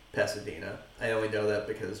Pasadena. I only know that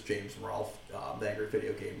because James Rolfe, the Angry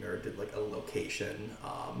Video Game Nerd, did like a location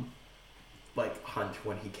like hunt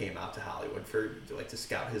when he came out to Hollywood for like to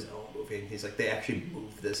scout his own movie, and he's like, they actually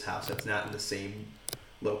moved this house. It's not in the same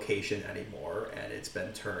location anymore, and it's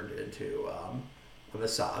been turned into a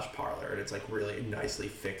massage parlor, and it's like really nicely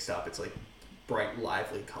fixed up. It's like bright,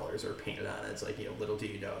 lively colors are painted on it. It's like, little do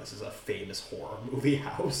you know, this is a famous horror movie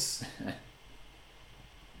house.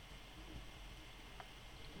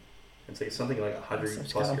 It's like something like 100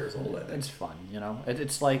 plus years old, I think. It's fun,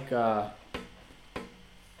 It's like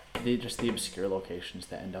just the obscure locations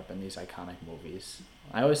that end up in these iconic movies.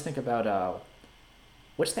 I always think about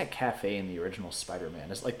what's that cafe in the original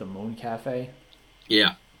Spider-Man? Is it like the Moon Cafe?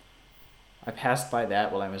 Yeah. I passed by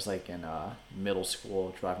that while I was like in middle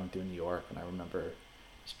school driving through New York, and I remember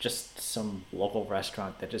it's just some local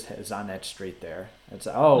restaurant that just is on that street there. It's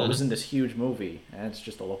it was in this huge movie, and it's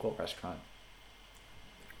just a local restaurant.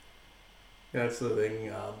 Yeah, that's the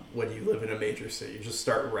thing. When you live in a major city, you just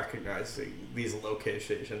start recognizing these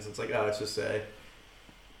locations. It's like, it's just a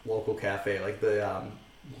local cafe. Like the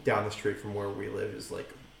down the street from where we live is like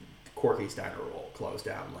Corky's Diner Roll closed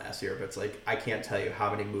down last year, but it's like I can't tell you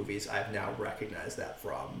how many movies I've now recognized that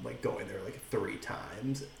from, like going there like 3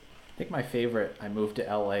 times. I think my favorite, I moved to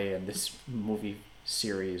LA and this movie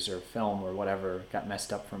series or film or whatever got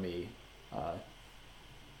messed up for me.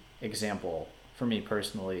 Example for me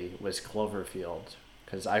personally was Cloverfield,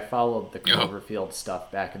 because I followed the Cloverfield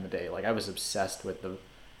stuff back in the day. Like I was obsessed with the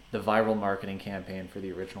viral marketing campaign for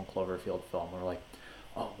the original Cloverfield film. We're like,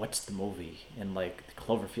 oh, what's the movie? And like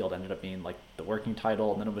Cloverfield ended up being like the working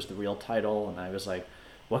title, and then it was the real title, and I was like,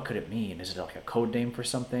 what could it mean? Is it like a code name for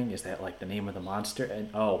something? Is that like the name of the monster?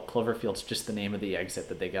 And Cloverfield's just the name of the exit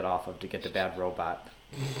that they get off of to get to Bad Robot.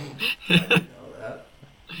 I didn't know that.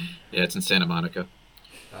 Yeah, it's in Santa Monica.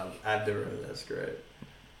 I've never heard of that. That's great.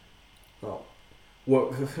 Well,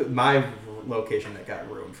 my location that got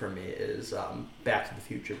ruined for me is Back to the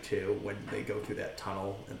Future 2, when they go through that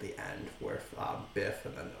tunnel at the end where Biff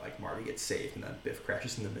and then like Marty gets saved, and then Biff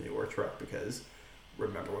crashes in the manure truck because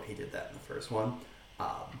remember when he did that in the first one.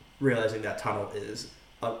 Realizing that tunnel is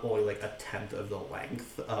only like a tenth of the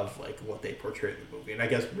length of like what they portrayed in the movie, and I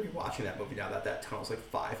guess rewatching that movie now that tunnel's like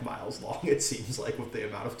 5 miles long, it seems like, with the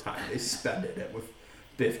amount of time they spend in it, with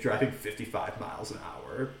Biff driving 55 miles an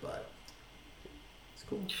hour, but it's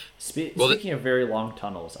cool. Speaking of very long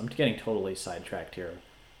tunnels, I'm getting totally sidetracked here.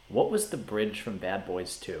 What was the bridge from Bad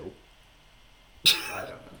Boys 2? I don't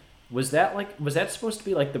know. Was that supposed to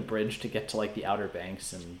be like the bridge to get to like the Outer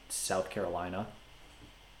Banks in South Carolina?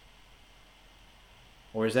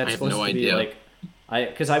 Or is that supposed to be like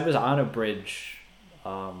because I was on a bridge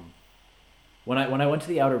when I went to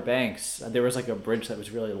the Outer Banks, there was like a bridge that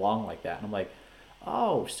was really long like that, and I'm like,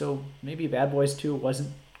 oh, so maybe Bad Boys 2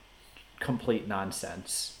 wasn't complete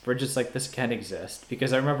nonsense. Bridges like this can exist,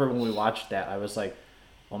 because I remember when we watched that, I was like,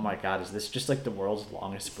 oh my god, is this just like the world's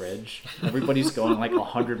longest bridge? Everybody's going like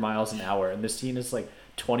 100 miles an hour, and the scene is like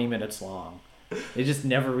 20 minutes long. They just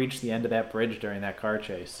never reached the end of that bridge during that car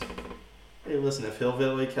chase. Hey, listen, if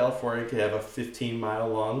Hillbilly, California could have a 15-mile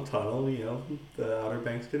long tunnel, the Outer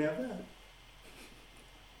Banks could have that.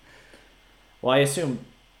 Well, I assume,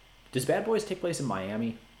 does Bad Boys take place in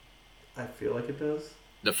Miami? I feel like it does.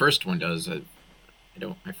 The first one does. I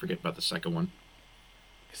forget about the second one.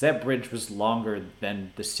 Because that bridge was longer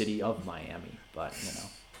than the city of Miami, but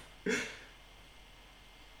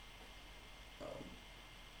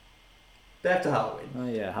Back to Halloween. Oh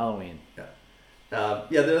yeah, Halloween.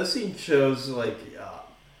 The scene shows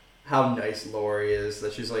how nice Laurie is.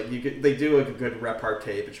 That she's like they do like a good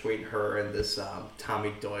repartee between her and this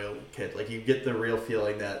Tommy Doyle kid. Like you get the real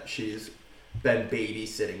feeling that she's been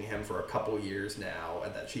babysitting him for a couple years now,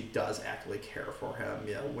 and that she does actually care for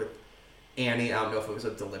him. With Annie, I don't know if it was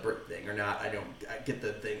a deliberate thing or not. I get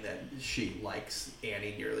the thing that she likes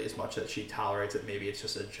Annie nearly as much that she tolerates it. Maybe it's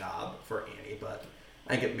just a job for Annie, but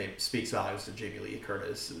I think it maybe speaks volumes to Jamie Lee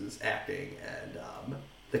Curtis's acting and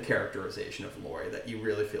the characterization of Laurie, that you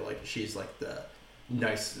really feel like she's like the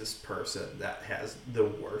nicest person that has the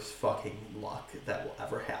worst fucking luck that will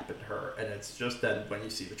ever happen to her. And it's just then when you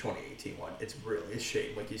see the 2018 one, it's really a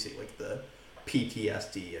shame. Like you see like the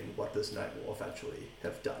PTSD and what this night will eventually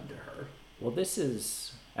have done to her. Well, this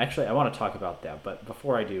is... Actually, I want to talk about that, but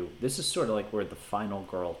before I do, this is sort of like where the final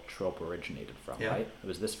girl trope originated from, right? It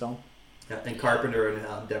was this film? Yeah, and Carpenter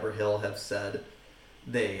and Deborah Hill have said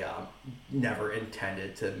they never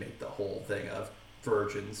intended to make the whole thing of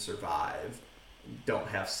virgins survive, don't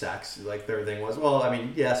have sex. Like their thing was, well, I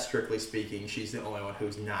mean, yes, strictly speaking, she's the only one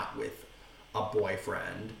who's not with a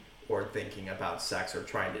boyfriend or thinking about sex or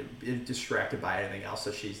trying to be distracted by anything else.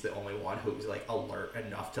 So she's the only one who's like alert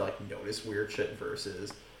enough to like notice weird shit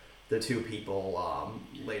versus the two people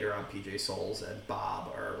later on, PJ Souls and Bob,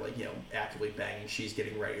 are like, actively banging. She's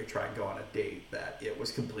getting ready to try and go on a date. That it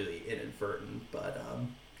was completely inadvertent, but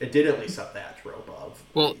it did at least up that trope of.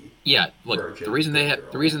 Well, yeah. Look, the reason they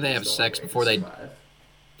have sex before they die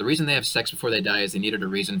is they needed a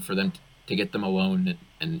reason for them to get them alone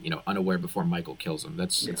and unaware before Michael kills them.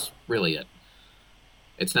 That's really it.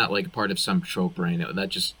 It's not like part of some trope or anything. That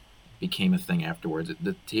just became a thing afterwards.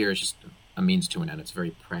 The tear is just a means to an end. It's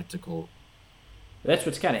very practical. That's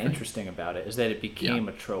what's kind of interesting about it, is that it became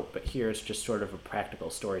a trope, but here it's just sort of a practical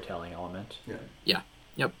storytelling element. Yeah.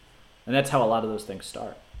 Yep. And that's how a lot of those things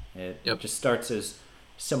start. It just starts as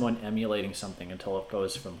someone emulating something until it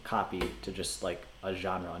goes from copy to just like a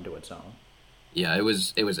genre unto its own. Yeah, it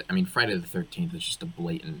was. I mean, Friday the 13th is just a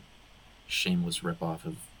blatant, shameless ripoff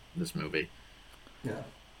of this movie. Yeah.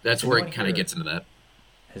 That's where it kind of gets into that.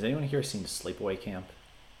 Has anyone here seen Sleepaway Camp?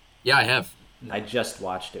 Yeah, I have. I just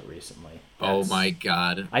watched it recently. Oh my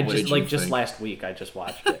god! Just last week I just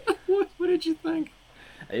watched it. What did you think?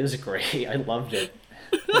 It was great. I loved it.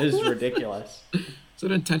 It was ridiculous. Is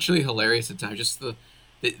it intentionally hilarious at times? Just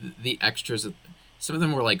the extras. Some of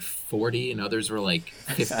them were like 40, and others were like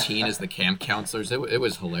 15 as the camp counselors. It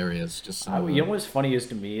was hilarious. Just what's funny is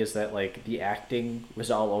to me is that like the acting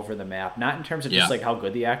was all over the map. Not in terms of just like how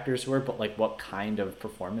good the actors were, but like what kind of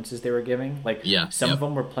performances they were giving. Like some of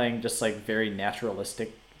them were playing just like very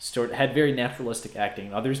naturalistic. Had very naturalistic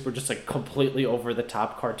acting. Others were just like completely over the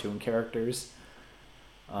top cartoon characters.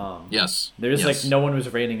 There's like no one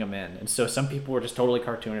was reining them in, and so some people were just totally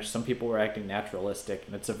cartoonish, some people were acting naturalistic,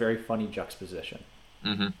 and it's a very funny juxtaposition.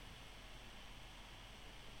 Mm-hmm.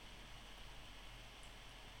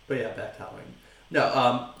 But yeah, back to Halloween.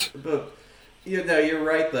 No, but you're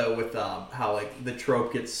right though with how like the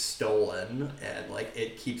trope gets stolen and like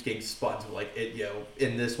it keeps getting spun to like it.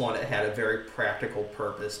 In this one, it had a very practical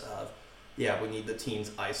purpose of, we need the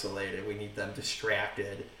teens isolated, we need them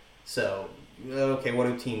distracted. So, okay, what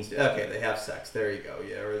do teens do? Okay, they have sex. There you go.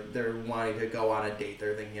 Or they're wanting to go on a date.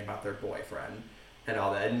 They're thinking about their boyfriend and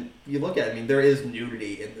all that. And you look at it, I mean, there is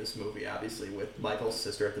nudity in this movie, obviously, with Michael's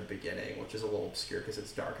sister at the beginning, which is a little obscure because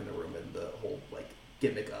it's dark in the room and the whole, like,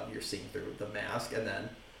 gimmick of you're seeing through the mask. And then,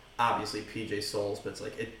 obviously, PJ Souls, but it's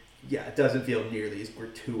like, it doesn't feel nearly as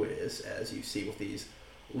gratuitous as you see with these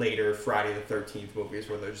later Friday the 13th movies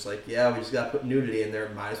where they're just like, we just got to put nudity in there.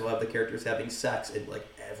 Might as well have the characters having sex in, like,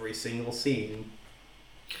 every single scene.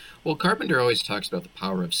 Well, Carpenter always talks about the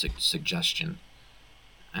power of suggestion.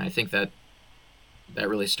 And I think that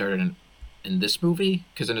really started in this movie,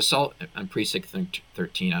 because in Assault on Precinct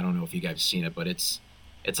 13, I don't know if you guys have seen it, but it's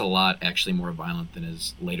a lot actually more violent than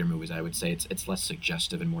his later movies. I would say it's less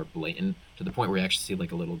suggestive and more blatant, to the point where you actually see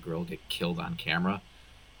like a little girl get killed on camera.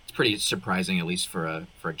 It's pretty surprising, at least for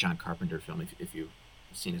a John Carpenter film, if you've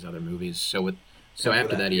seen his other movies. So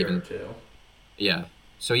after that, even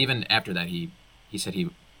So even after that, he said he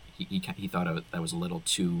thought that was a little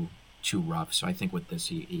too rough. So I think with this,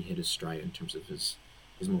 he hit his stride in terms of his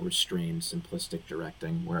his more restrained, simplistic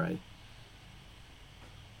directing, where I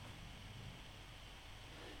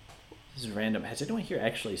This is random. Has anyone here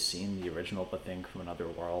actually seen the original The Thing from Another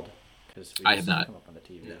World? Because we I just have saw it not. come up on the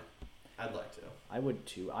TV. No, I'd like to. I would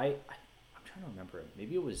too. I'm trying to remember it.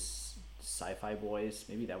 Maybe it was Sci-Fi Boys.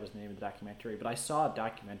 Maybe that was the name of the documentary. But I saw a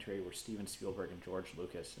documentary where Steven Spielberg and George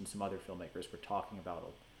Lucas and some other filmmakers were talking about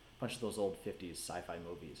a bunch of those old 50s sci-fi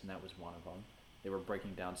movies, and that was one of them. They were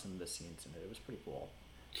breaking down some of the scenes in it. It was pretty cool.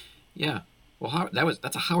 Yeah. Well,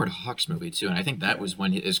 that's a Howard Hawks movie too, and I think that was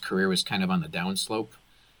when his career was kind of on the downslope,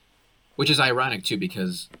 which is ironic too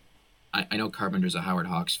because I know Carpenter's a Howard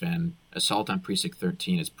Hawks fan. Assault on Precinct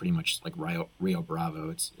 13 is pretty much like Rio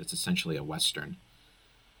Bravo. It's essentially a western.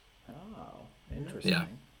 Oh, interesting. Yeah,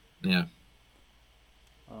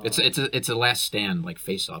 yeah. It's a Last Stand like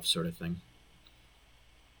Face Off sort of thing.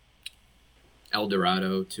 El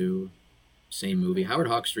Dorado too, same movie. Howard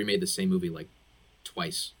Hawks remade the same movie like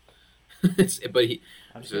twice. But it's pretty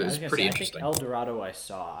interesting. I think El Dorado I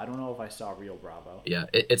saw. I don't know if I saw Rio Bravo. Yeah,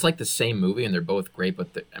 it's like the same movie, and they're both great. But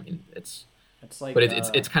it's like, but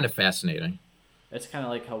it's kind of fascinating. It's kind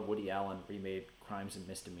of like how Woody Allen remade Crimes and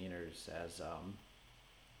Misdemeanors as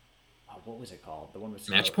what was it called? The one with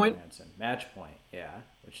Match Point. Match Point, yeah,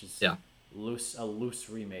 which is a loose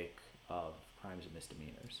remake of Crimes and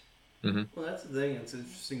Misdemeanors. Mm-hmm. Well, that's the thing. It's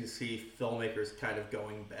interesting to see filmmakers kind of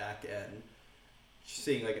going back and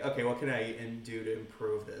seeing like, okay, what can I do to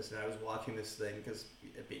improve this? And I was watching this thing because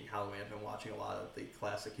it being Halloween, I've been watching a lot of the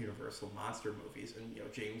classic Universal monster movies, and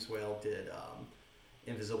James Whale did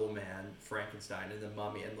Invisible Man, Frankenstein, and The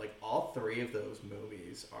Mummy, and like all three of those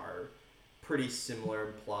movies are pretty similar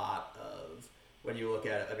in plot. Of when you look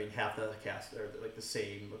at it, I mean, half the cast are like the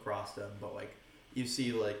same across them, but like you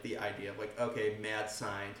see like the idea of like, okay, mad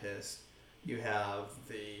scientist, you have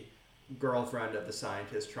the girlfriend of the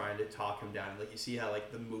scientist trying to talk him down. Like you see how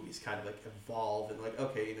like the movies kind of like evolve and like,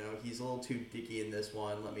 okay, he's a little too dicky in this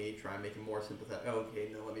one, let me try and make him more sympathetic. Okay,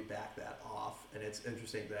 no, let me back that off. And it's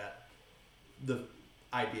interesting that the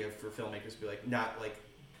idea for filmmakers to be like, not like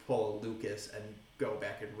pull a Lucas and go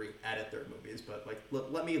back and re-edit their movies, but like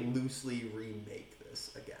let me loosely remake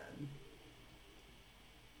this again.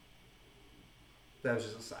 That was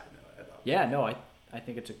just a side note, I thought. Yeah, no, I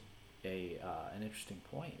think it's an interesting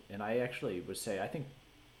point, and I actually would say I think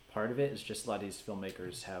part of it is just a lot of these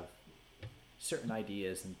filmmakers have certain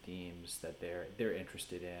ideas and themes that they're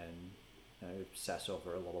interested in, obsess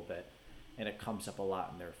over a little bit, and it comes up a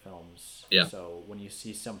lot in their films. Yeah. So when you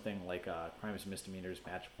see something like Crimes and Misdemeanors,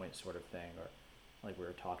 Match Point sort of thing, or like we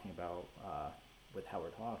were talking about with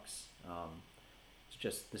Howard Hawks, it's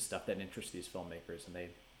just the stuff that interests these filmmakers, and they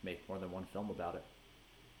make more than one film about it.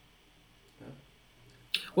 Yeah.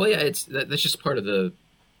 Well, yeah, that's just part of the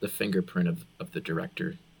fingerprint of the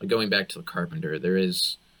director. Like going back to the Carpenter,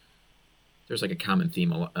 there's like a common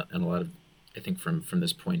theme and a lot of, I think from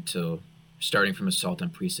this point till starting from Assault on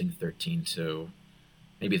Precinct 13 to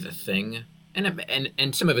maybe The Thing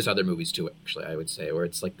and some of his other movies too. Actually, I would say where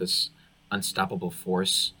it's like this unstoppable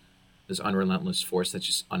force, this unrelentless force that's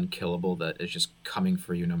just unkillable, that is just coming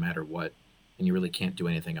for you no matter what, and you really can't do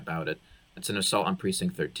anything about it. That's an Assault on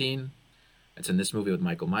Precinct 13. That's in this movie with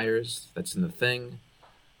Michael Myers. That's in The Thing.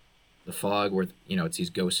 The Fog, where it's these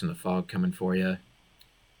ghosts in the fog coming for you.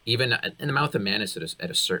 Even in The Mouth of Madness,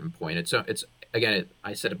 at a certain point, it's again.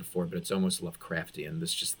 I said it before, but it's almost Lovecraftian.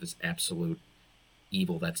 This absolute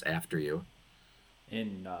evil that's after you.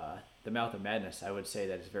 In The Mouth of Madness, I would say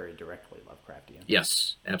that it's very directly Lovecraftian.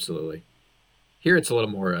 Yes, absolutely. Here it's a little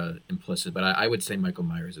more implicit, but I would say Michael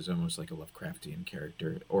Myers is almost like a Lovecraftian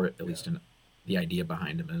character, or at least the idea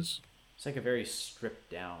behind him is. It's like a very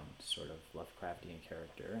stripped down sort of Lovecraftian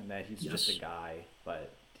character, and that he's just a guy,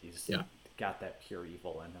 but he's got that pure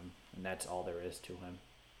evil in him, and that's all there is to him.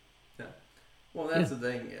 Yeah. Well, that's the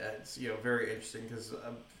thing. It's very interesting because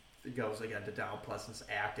it goes again to Donald Pleasence's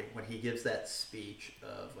acting when he gives that speech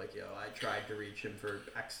of like, I tried to reach him for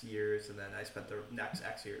X years, and then I spent the next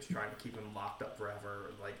X years trying to keep him locked up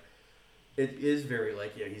forever. Like, it is very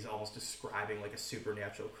like he's almost describing like a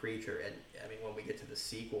supernatural creature. And I mean, when we get to the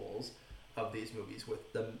sequels of these movies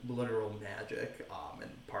with the literal magic in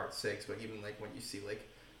part 6, but even like when you see like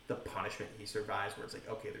the punishment he survives, where it's like,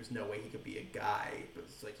 okay, there's no way he could be a guy, but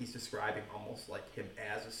it's like he's describing almost like him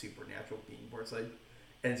as a supernatural being, where it's like,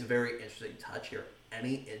 and it's a very interesting touch here.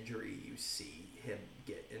 Any injury you see him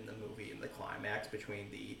get in the movie, in the climax between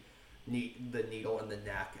the needle in the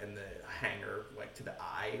neck and the hanger like to the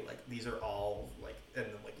eye, like these are all like, and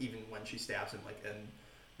then like even when she stabs him like in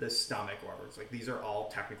the stomach, or it's like these are all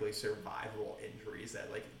technically survivable injuries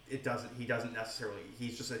that like he doesn't necessarily,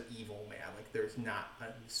 he's just an evil man. Like there's not a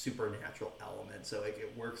supernatural element, so like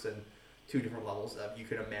it works in two different levels of, you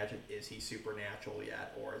can imagine, is he supernatural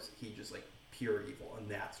yet, or is he just like pure evil, and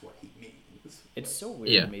that's what he means. It's so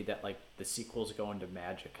weird to me that like the sequels go into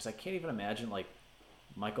magic, because I can't even imagine like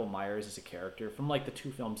Michael Myers as a character from like the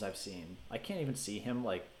 2 films I've seen. I can't even see him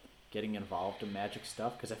like getting involved in magic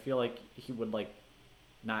stuff, because I feel like he would like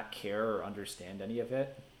not care or understand any of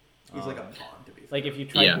it. He's like a pawn, to be fair. Like if you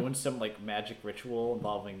try doing some like magic ritual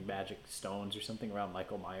involving magic stones or something around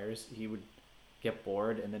Michael Myers, he would get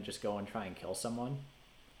bored and then just go and try and kill someone.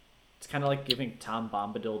 It's kind of like giving Tom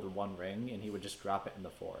Bombadil the One Ring, and he would just drop it in the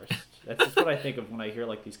forest. That's just what I think of when I hear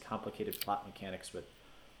like these complicated plot mechanics with,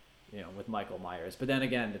 with Michael Myers. But then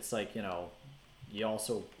again, it's like, you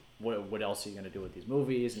also, what else are you going to do with these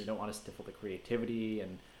movies? And you don't want to stifle the creativity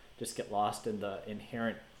and just get lost in the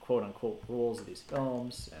inherent quote unquote rules of these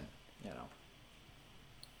films. And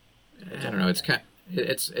I don't know.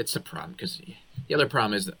 It's a problem, because the other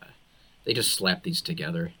problem is that they just slap these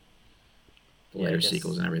together. The later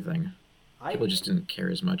sequels and everything. People just didn't care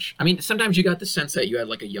as much. I mean, sometimes you got the sense that you had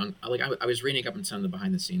like a young, like I was reading up on some of the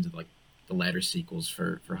behind the scenes of like the latter sequels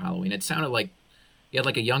for Halloween. It sounded like you had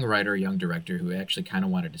like a young writer, a young director who actually kind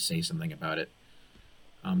of wanted to say something about it.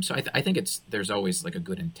 So I think there's always like a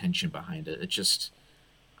good intention behind it. It's just,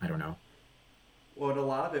 I don't know. Well, and a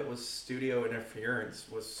lot of it was studio interference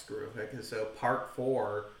was screwy. So Part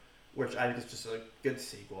 4, which I think is just a good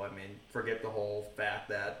sequel. I mean, forget the whole fact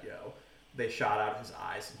that, they shot out his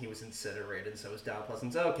eyes and he was incinerated, so it was Donald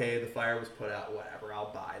Pleasence. Okay, the fire was put out, whatever,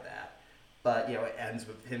 I'll buy that. But, it ends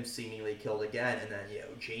with him seemingly killed again, and then,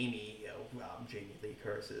 Jamie, Jamie Lee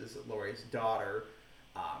Curtis, Laurie's daughter,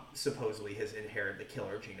 supposedly has inherited the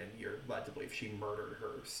killer gene, and you're led to believe she murdered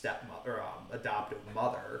her stepmother, or adoptive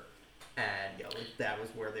mother. And, that was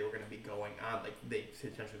where they were going to be going on. Like, they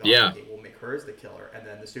potentially thought, okay, we'll make her as the killer. And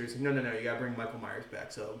then the studio's like, no, you got to bring Michael Myers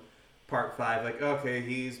back. So Part 5, like, okay,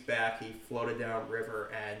 he's back. He floated down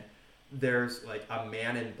river, and there's, like, a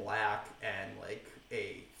man in black and, like,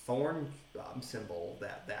 a thorn symbol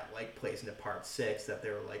that like, plays into Part 6 that they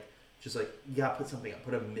were, like, just, like, you got to put something up,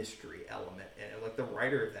 put a mystery element in it. Like, the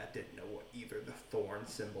writer of that didn't know what either the thorn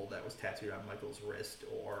symbol that was tattooed on Michael's wrist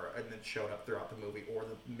and then showed up throughout the movie, or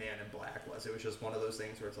the man in black was. It was just one of those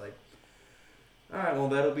things where it's like, all right, well,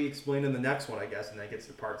 that'll be explained in the next one, I guess. And then it gets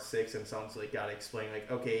to Part 6, and someone's like, got to explain,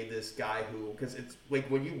 like, okay, this guy who, because it's like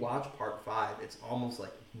when you watch Part 5, it's almost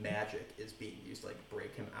like magic is being used to like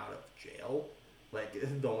break him out of jail. Like,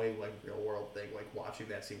 the only like real world thing, like watching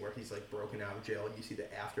that scene where he's like broken out of jail, and you see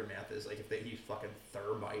the aftermath is like if they use fucking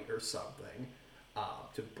thermite or something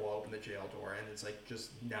to blow open the jail door, and it's like just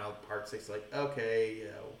now Part 6, like, okay,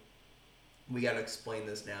 we got to explain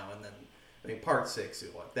this now, and then. I mean, Part 6,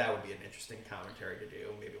 that would be an interesting commentary to do.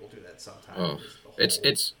 Maybe we'll do that sometime. Oh, it's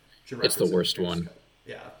the worst one.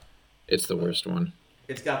 Yeah. It's the worst one.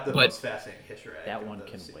 It's got the most fascinating history. That one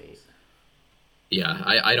can wait. Yeah,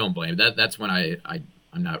 I don't blame. That's when I'm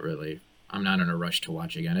not in a rush to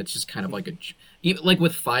watch again. It's just kind of like even like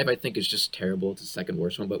with 5, I think is just terrible. It's the second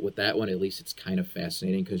worst one, but with that one, at least it's kind of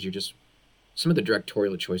fascinating, because you're just, some of the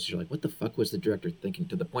directorial choices, you're like, what the fuck was the director thinking,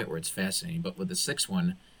 to the point where it's fascinating. But with the 6th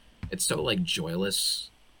one, it's so like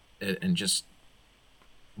joyless and just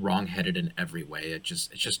wrong-headed in every way. It's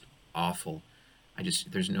just awful.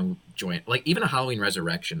 There's no joy. Like even a Halloween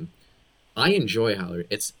Resurrection, I enjoy Halloween.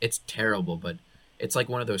 It's terrible, but it's like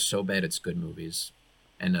one of those so bad it's good movies.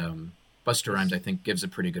 And Busta Rhymes, I think, gives a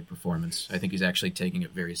pretty good performance. I think he's actually taking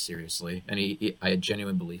it very seriously, and I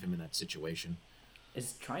genuinely believe him in that situation.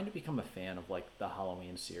 Is trying to become a fan of like the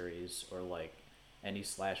Halloween series or like any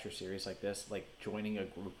slasher series like this, like joining a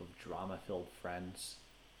group of drama-filled friends,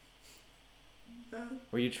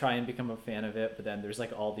 where you try and become a fan of it, but then there's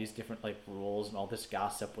like all these different like rules and all this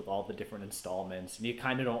gossip with all the different installments, and you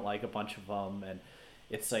kind of don't like a bunch of them, and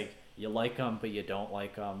it's like you like them but you don't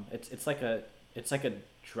like them. It's like a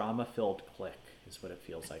drama-filled clique is what it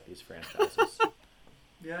feels like, these franchises.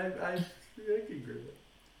 Yeah, I can agree with it.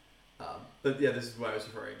 But yeah, this is what I was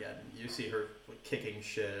referring again. You see her like, kicking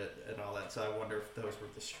shit and all that, so I wonder if those were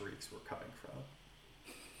the streaks were coming from.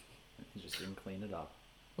 You just didn't clean it up.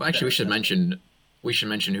 Well, actually, we should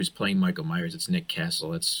mention who's playing Michael Myers. It's Nick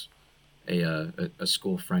Castle. It's a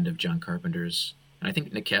school friend of John Carpenter's. And I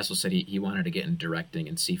think Nick Castle said he wanted to get in directing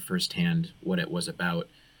and see firsthand what it was about.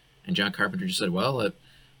 And John Carpenter just said, well,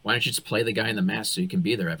 why don't you just play the guy in the mask so you can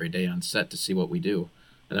be there every day on set to see what we do?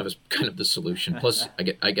 And that was kind of the solution. Plus,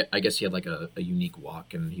 I guess he had like a unique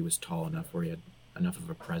walk, and he was tall enough where he had enough of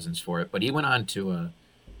a presence for it. But he went on to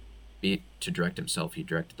beat to direct himself. He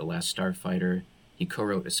directed The Last Starfighter. He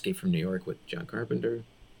co-wrote Escape from New York with John Carpenter.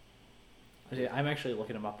 I'm actually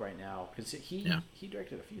looking him up right now because he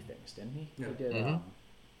directed a few things, didn't he? Yeah. He did. Mm-hmm. Let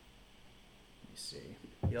me see.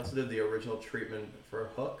 He also did the original treatment for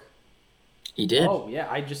Hook. He did. Oh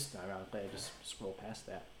yeah, I just scroll past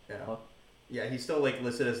that. Yeah. Huh? Yeah, he's still like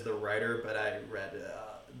listed as the writer, but I read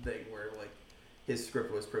a thing where like his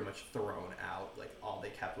script was pretty much thrown out. Like all they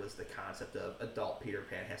kept was the concept of adult Peter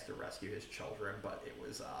Pan has to rescue his children, but it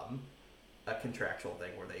was a contractual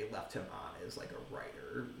thing where they left him on as like a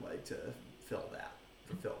writer, like to fill it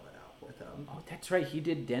out with him. Oh, that's right. He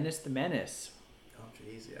did Dennis the Menace Oh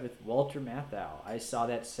jeez, yeah. with Walter Matthau. I saw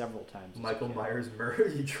that several times. as a Michael kid. Myers murder.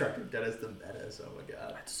 He directed Dennis the Menace. Oh my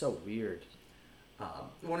god. That's so weird.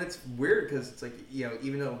 When it's weird because it's like, you know,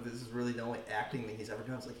 even though this is really the only acting thing he's ever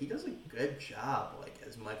done, it's like he does a good job like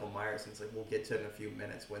as Michael Myers. And it's like we'll get to it in a few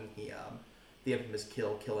minutes when he the infamous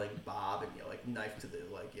killing Bob and, you know, like knife to the,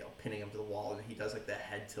 like, you know, pinning him to the wall, and he does like the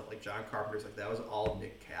head tilt like John Carpenter's, like that was all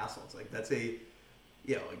Nick Castle. It's like that's a,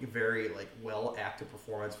 you know, like a very like well acted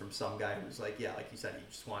performance from some guy who's like, yeah, like you said, he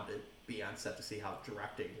just wanted to be on set to see how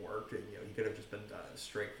directing worked, and, you know, he could have just been done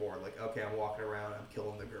straightforward, like, okay, I'm walking around, I'm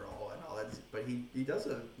killing the girl and all that, but he does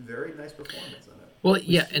a very nice performance in it. Well,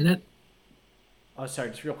 yeah, and that. Oh,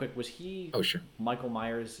 sorry, just real quick. Was he Oh, sure. Michael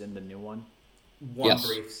Myers in the new one? One Yes.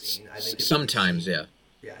 brief scene, I think. Sometimes, yeah.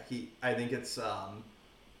 Yeah, I think it's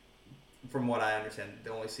from what I understand,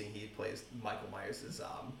 the only scene he plays Michael Myers is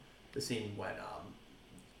the scene when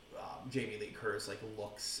Jamie Lee Curtis like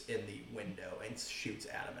looks in the window and shoots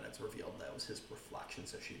at him, and it's revealed that was his reflection,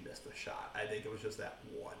 so she missed the shot. I think it was just that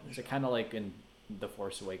one. Is it kind of like in The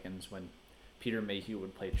Force Awakens when Peter Mayhew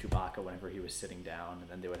would play Chewbacca whenever he was sitting down, and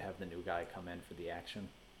then they would have the new guy come in for the action?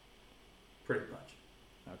 Pretty much.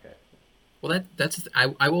 Okay. Well, that's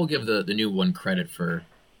I will give the new one credit for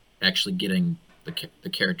actually getting the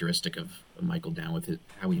characteristic of Michael down with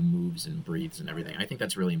how he moves and breathes and everything. I think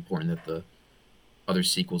that's really important that the other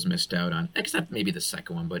sequels missed out on, except maybe the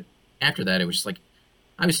second one. But after that, it was just like,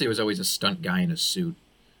 obviously it was always a stunt guy in a suit,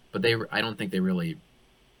 but I don't think they really.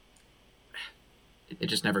 It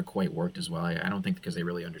just never quite worked as well. I don't think because they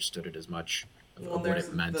really understood it as much of what there's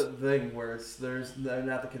it meant. the thing where there's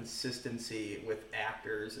not the consistency with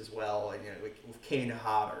actors as well. And, you know, like with Kane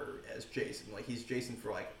Hodder as Jason, like he's Jason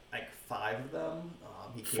for like 5 of them.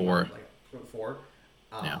 He came 4. on, like 4.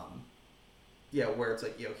 Yeah. Yeah, where it's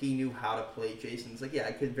like, you know, he knew how to play Jason. It's like, yeah,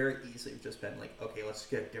 I could very easily have just been like, okay, let's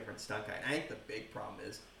get a different stunt guy. And I think the big problem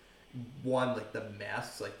is, one, like the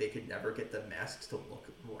masks, like they could never get the masks to look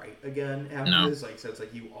right again after this. Like, so it's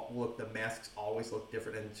like the masks always look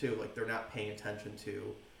different. And two, like they're not paying attention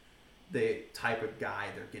to the type of guy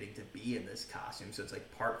they're getting to be in this costume. So it's like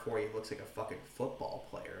part 4, he looks like a fucking football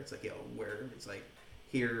player. It's like, you know, where it's like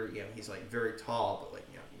here, you know, he's like very tall, but like,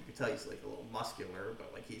 you know, you can tell he's like a little muscular,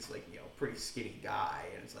 but like he's like, you know, pretty skinny guy.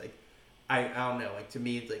 And it's like, I don't know, like to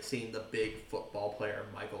me, it's like seeing the big football player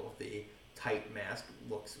Michael with the tight mask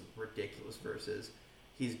looks ridiculous versus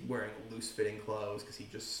he's wearing loose fitting clothes because he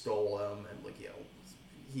just stole them, and like, you know,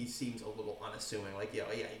 he seems a little unassuming. Like, you know,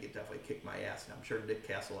 yeah, he could definitely kick my ass, and I'm sure Nick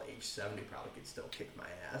Castle at age 70 probably could still kick my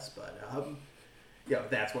ass, but you know,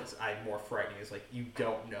 that's what's more frightening is like you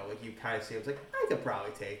don't know, like you kind of see him, it's like I could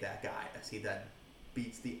probably take that guy as he then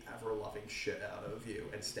beats the ever loving shit out of you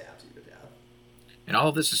and stabs you to death. And all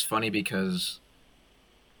of this is funny because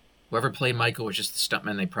whoever played Michael was just the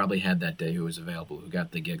stuntman they probably had that day who was available, who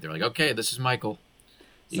got the gig. They're like, okay, this is Michael.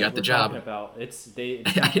 You got the job. It's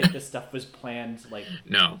not like this stuff was planned like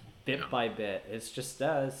bit by bit. It's just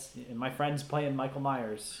my friend's playing Michael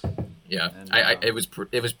Myers. Yeah, And, it was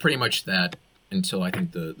pretty much that until I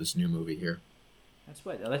think this new movie here. That's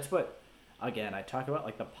what. Again, I talk about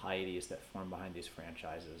like the pieties that form behind these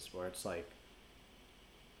franchises, where it's like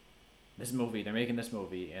this movie, they're making this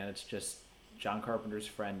movie, and it's just John Carpenter's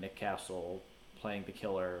friend Nick Castle playing the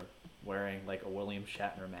killer, wearing like a William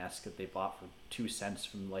Shatner mask that they bought for 2 cents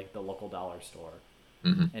from like the local dollar store.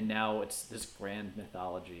 Mm-hmm. And now it's this grand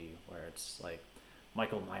mythology where it's like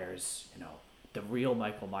Michael Myers, you know, the real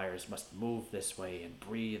Michael Myers must move this way and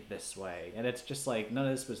breathe this way. And it's just like none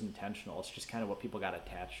of this was intentional. It's just kind of what people got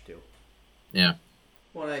attached to. Yeah.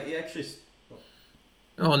 Well, I actually.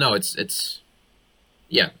 Oh no, it's.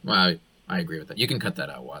 Yeah, well, I agree with that. You can cut that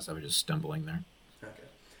out, Waz. I was just stumbling there. Okay,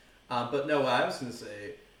 but no, what I was gonna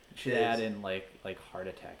say. Should add in like heart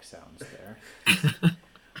attack sounds there.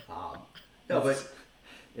 No, but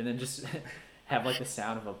and then just have like the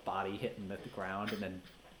sound of a body hitting the ground, and then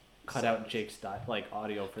cut out Jake's like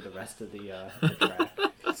audio for the rest of the track.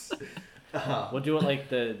 We'll do it like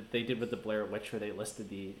they did with the Blair Witch, where they listed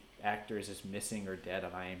the actors as missing or dead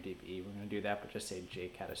on IMDb. We're gonna do that, but just say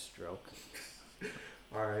Jake had a stroke.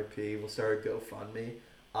 R.I.P. We'll start a GoFundMe.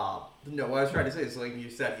 No, what I was trying to say is, like you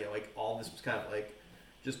said, like all this was kind of like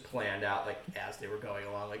just planned out, like as they were going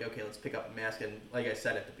along. Like, okay, let's pick up a mask, and like I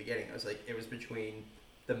said at the beginning, I was like, it was between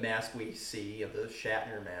the mask we see of the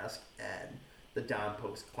Shatner mask and the Don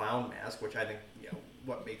Post clown mask, which I think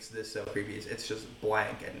what makes this so creepy is it's just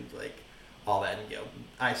blank and like all that. And,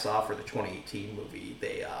 I saw for the 2018 movie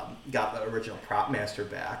they got the original prop master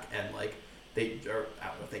back, and like. I don't know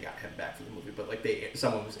if they got him back for the movie, but like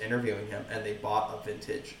someone was interviewing him and they bought a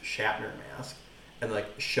vintage Shatner mask and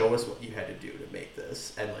like, show us what you had to do to make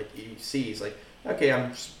this. And like you see, he's like, okay,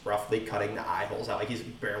 I'm just roughly cutting the eye holes out. Like he's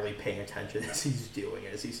barely paying attention as he's doing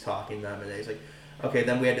it, as he's talking to them. And he's like, okay,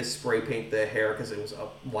 then we had to spray paint the hair because it was a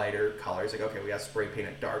lighter color. He's like, okay, we got to spray paint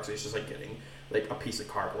it dark. So he's just like getting like a piece of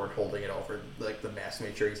cardboard, holding it over like the mask to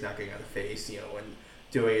make sure he's not getting on the face, and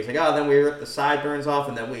doing it. He's like, oh, then we rip the sideburns off,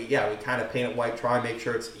 and then we kind of paint it white, try and make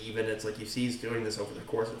sure it's even. It's like you see he's doing this over the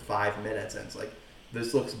course of 5 minutes, and it's like,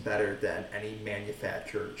 this looks better than any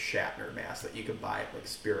manufactured Shatner mask that you could buy at like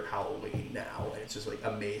Spirit Halloween now, and it's just like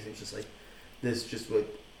amazing. It's just like this, just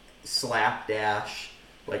like slapdash.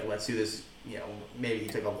 Like, let's do this. Maybe he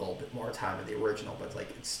took a little bit more time in the original, but like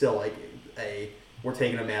it's still like we're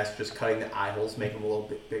taking a mask, just cutting the eye holes, making them a little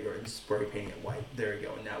bit bigger, and spray painting it white. There you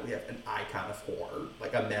go. And now we have an icon of horror.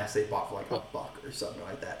 Like a mask they bought for like $1 or something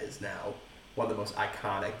like that is now one of the most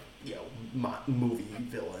iconic, movie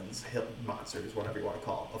villains, monsters, whatever you want to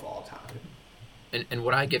call them, of all time. And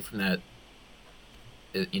what I get from that,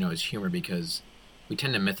 is humor, because we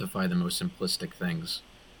tend to mythify the most simplistic things.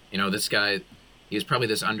 This guy, he was probably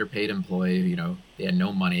this underpaid employee. He had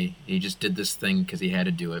no money. He just did this thing because he had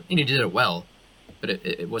to do it, and he did it well. But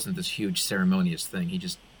it wasn't this huge ceremonious thing. He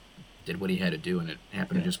just did what he had to do, and it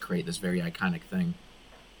happened to just create this very iconic thing.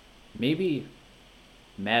 Maybe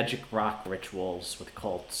magic rock rituals with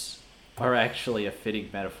cults are actually a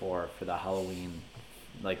fitting metaphor for the Halloween,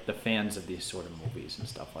 like the fans of these sort of movies and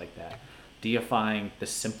stuff like that. Deifying the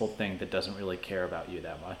simple thing that doesn't really care about you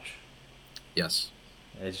that much. Yes.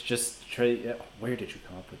 It's just, where did you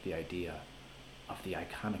come up with the idea of the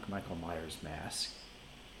iconic Michael Myers mask?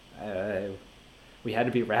 We had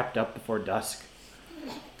to be wrapped up before dusk.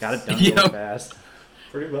 Got it done so fast.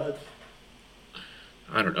 Pretty much.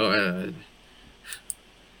 I don't know.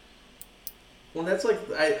 Well, that's like,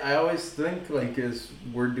 I always think, like, as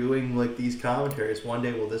we're doing, like, these commentaries, one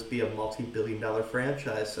day will this be a multi-billion-dollar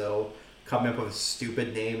franchise, so coming up with a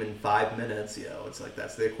stupid name in 5 minutes, it's like,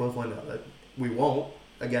 that's the equivalent of it. We won't.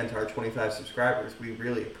 Again, to our 25 subscribers, we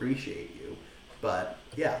really appreciate you. But,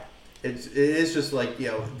 yeah, it is just, like,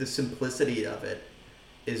 the simplicity of it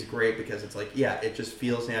is great, because it's like, it just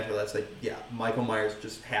feels natural. That's like, Michael Myers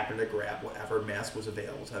just happened to grab whatever mask was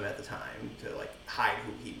available to him at the time to like hide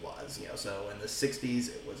who he was, so in the 60s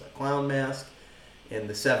it was a clown mask, in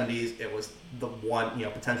the 70s it was the one,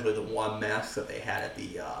 potentially the one mask that they had at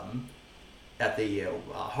the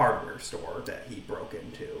hardware store that he broke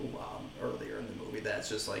into earlier in the movie. That's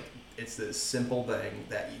just like, it's this simple thing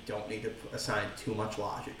that you don't need to assign too much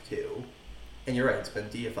logic to. And you're right, it's been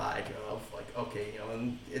deified of like, okay,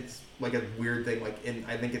 and it's like a weird thing, like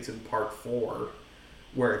I think it's in part 4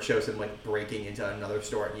 where it shows him like breaking into another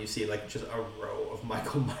store, and you see like just a row of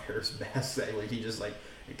Michael Myers masks, and like he just like,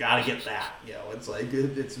 you gotta get that, it's like,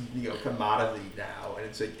 it's commodity now, and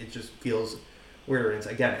it's like, it just feels weird. And it's,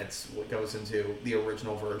 again, it's what goes into the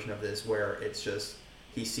original version of this, where it's just,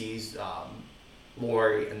 he sees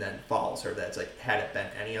Laurie and then follows her. That's like, had it been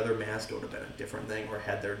any other mask, it would have been a different thing. Or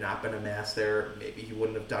had there not been a mask there, maybe he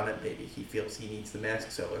wouldn't have done it. Maybe he feels he needs the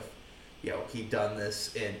mask. So if he'd done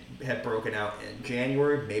this and had broken out in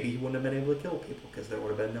January, maybe he wouldn't have been able to kill people because there would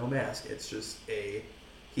have been no mask. It's just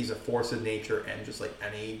he's a force of nature, and just like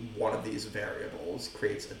any one of these variables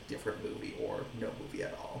creates a different movie or no movie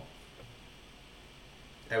at all.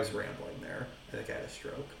 I was rambling there. I think I had a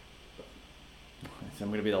stroke. I'm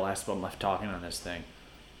going to be the last one left talking on this thing.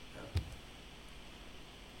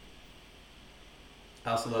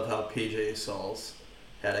 I also love how PJ Souls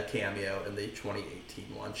had a cameo in the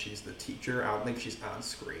 2018 one. She's the teacher. I don't think she's on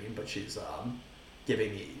screen, but she's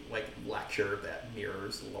giving the lecture that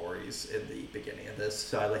mirrors Laurie's in the beginning of this.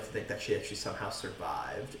 So I like to think that she actually somehow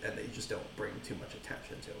survived, and they just don't bring too much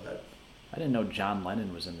attention to it. I didn't know John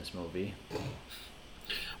Lennon was in this movie.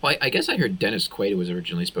 Well, I guess I heard Dennis Quaid was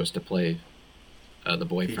originally supposed to play the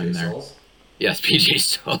boyfriend PJ there. Souls? Yes, PJ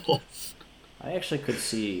Souls. I actually could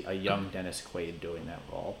see a young Dennis Quaid doing that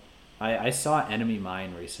role. I saw Enemy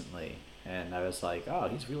Mine recently, and I was like, oh,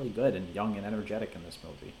 he's really good and young and energetic in this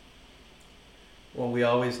movie. Well, we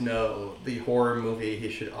always know the horror movie he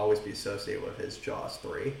should always be associated with is Jaws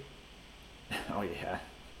 3. Oh yeah.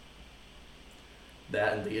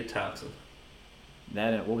 That and Leah Thompson.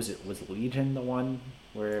 Then what was it? Was Legion the one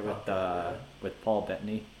where with Paul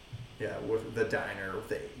Bettany? Yeah, with the diner with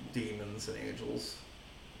the demons and angels.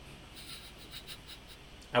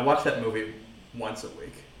 I watch that movie once a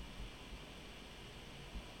week.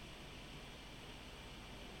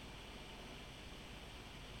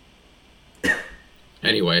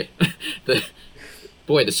 Anyway, the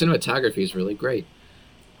cinematography is really great.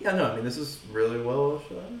 Yeah, no, I mean, this is really well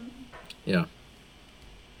shot. Yeah.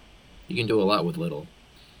 You can do a lot with little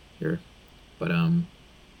here. But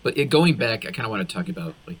going back, I kind of want to talk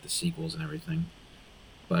about like the sequels and everything.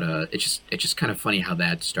 But it's just kind of funny how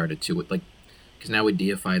that started too. Like, because now we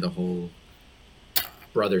deify the whole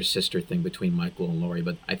brother sister thing between Michael and Laurie.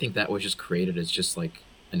 But I think that was just created as just like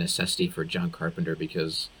a necessity for John Carpenter,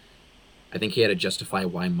 because I think he had to justify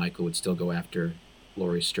why Michael would still go after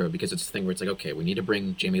Laurie Strode, because it's the thing where it's like, okay, we need to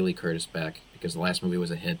bring Jamie Lee Curtis back because the last movie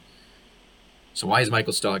was a hit. So why is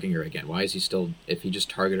Michael stalking her again? Why is he still, if he just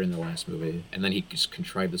targeted her in the last movie? And then he just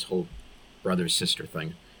contrived this whole brother-sister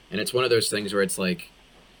thing. And it's one of those things where it's like,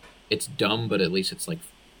 it's dumb, but at least it's like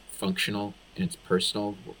functional and it's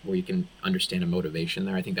personal, where you can understand a motivation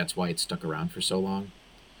there. I think that's why it stuck around for so long.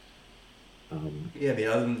 Yeah, the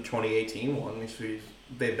other than the 2018 one,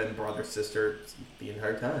 they've been brother-sister the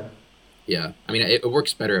entire time. Yeah, I mean, it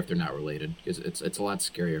works better if they're not related, because it's a lot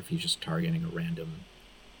scarier if he's just targeting a random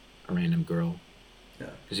girl. Yeah.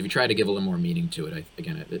 Because if you try to give a little more meaning to it,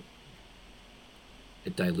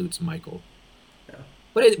 it dilutes Michael. Yeah.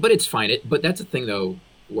 But it's fine. But that's a thing though,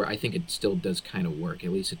 where I think it still does kind of work.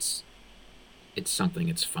 At least it's something.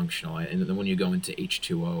 It's functional. And then when you go into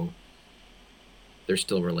H2O, they're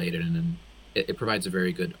still related, and then it provides a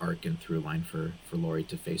very good arc and through line for Laurie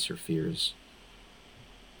to face her fears.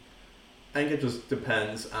 I think it just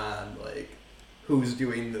depends on like who's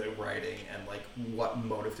doing the writing and like what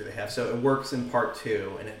motive do they have. So it works in part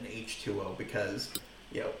 2 and in H2O because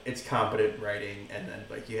it's competent writing, and then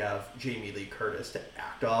like you have Jamie Lee Curtis to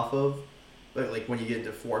act off of. But like when you get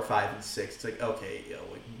into 4, 5, and 6, it's like, okay,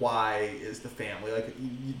 like why is the family like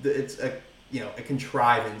it's a a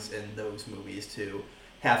contrivance in those movies to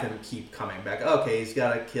have him keep coming back. Okay, he's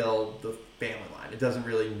got to kill the family line. It doesn't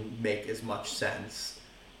really make as much sense.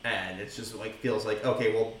 And it's just like feels like,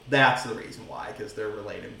 okay, well, that's the reason why, because they're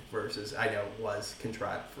related. Versus, I know it was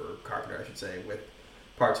contrived for Carpenter, I should say, with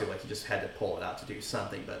part 2. Like he just had to pull it out to do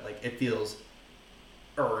something, but like it feels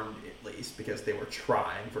earned at least because they were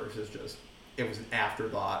trying. Versus just it was an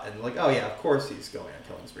afterthought and like, oh yeah, of course he's going on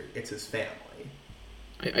killing spree. It's his family.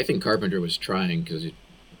 I think Carpenter was trying because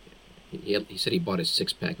he said he bought his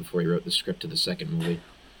 6-pack before he wrote the script of the second movie,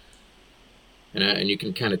 and you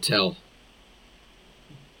can kind of tell.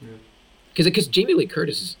 Because Jamie Lee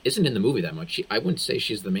Curtis isn't in the movie that much. I wouldn't say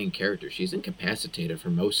she's the main character. She's incapacitated for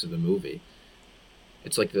most of the movie.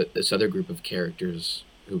 It's like this other group of characters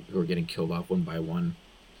who are getting killed off one by one.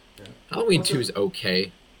 Yeah. Halloween 2 is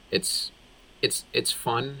okay. It's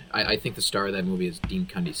fun. I think the star of that movie is Dean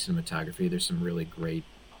Cundey's cinematography. There's some really great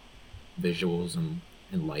visuals and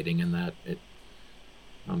lighting in that.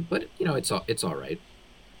 But it's all right.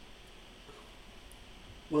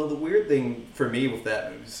 Well, the weird thing for me with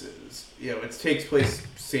that movie is, it takes place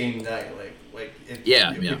same night.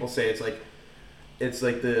 People say it's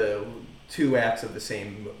like the 2 acts of the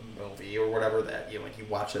same movie or whatever that you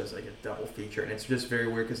watch it as like a double feature, and it's just very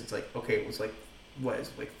weird because it's like, okay, it was like what is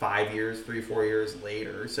it, like 5 years, 3-4 years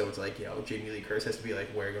later, so it's like Jamie Lee Curtis has to be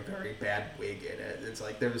like wearing a very bad wig in it. It's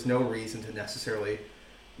like there was no reason to necessarily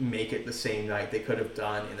make it the same night. They could have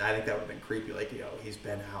done, and I think that would have been creepy. Like he's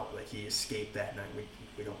been out, like he escaped that night.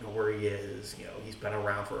 We don't know where he is. He's been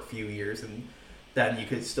around for a few years, and then you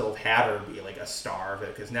could still have had her be like a star of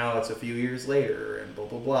it because now it's a few years later and blah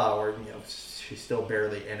blah blah, or she's still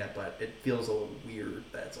barely in it. But it feels a little weird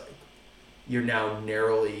that it's like you're now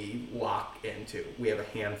narrowly locked into. We have a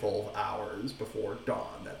handful of hours before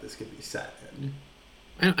dawn that this could be set in.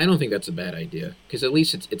 I don't think that's a bad idea, because at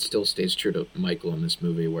least it still stays true to Michael in this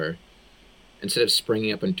movie, where instead of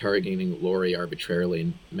springing up and targeting Laurie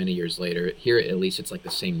arbitrarily many years later, here at least it's like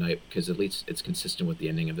the same night, because at least it's consistent with the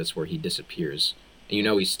ending of this where he disappears. And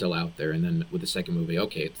he's still out there, and then with the second movie,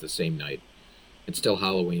 okay, it's the same night. It's still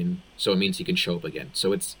Halloween, so it means he can show up again.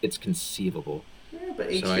 So it's conceivable. Yeah, but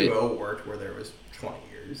H2O worked where there was 20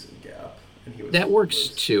 years in gap. And he was, that works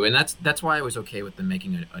too, and that's why I was okay with them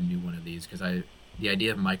making a new one of these, because the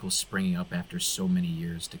idea of Michael springing up after so many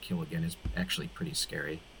years to kill again is actually pretty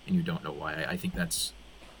scary, and you don't know why. I think that's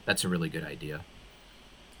a really good idea.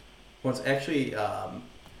 Well, it's actually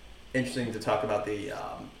interesting to talk about the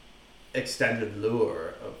extended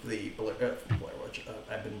lure of the Blair Witch.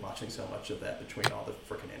 I've been watching so much of that between all the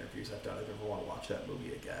freaking interviews I've done. I never want to watch that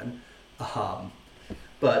movie again.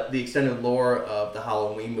 But the extended lore of the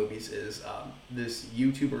Halloween movies is this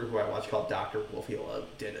YouTuber who I watch called Dr. Wolfiola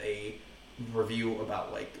did a review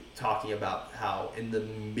about talking about how in the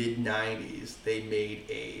mid 90s they made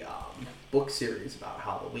a book series about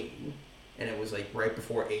Halloween, and it was right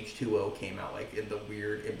before H2O came out, in the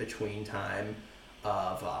weird in between time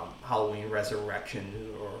of Halloween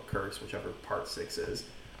Resurrection or Curse, whichever part 6 is,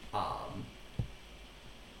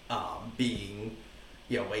 being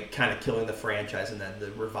kind of killing the franchise, and then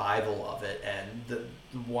the revival of it. And the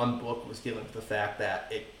one book was dealing with the fact that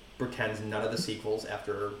it pretends none of the sequels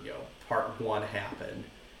after part 1 happened,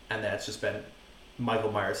 and that it's just been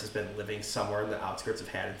Michael Myers has been living somewhere in the outskirts of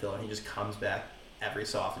Haddonfield, and he just comes back every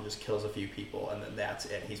so often, just kills a few people, and then that's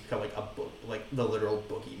it. He's become the literal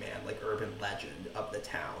boogeyman, urban legend of the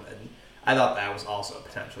town. And I thought that was also a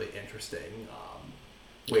potentially interesting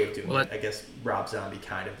way of doing it. I guess Rob Zombie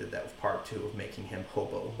kind of did that with part 2 of making him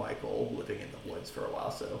Hobo Michael living in the woods for a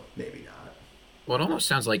while, so maybe not. Well, it almost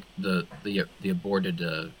sounds like the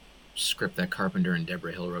aborted script that Carpenter and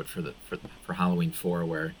Deborah Hill wrote for Halloween 4,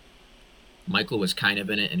 where Michael was kind of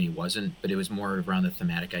in it and he wasn't, but it was more around the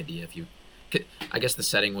thematic idea. I guess the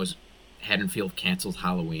setting was Haddonfield canceled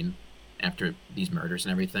Halloween after these murders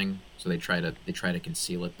and everything, so they try to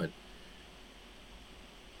conceal it, but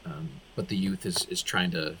the youth is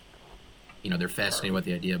trying to, they're fascinated with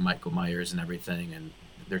the idea of Michael Myers and everything, and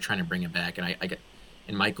they're trying to bring it back. And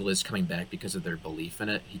and Michael is coming back because of their belief in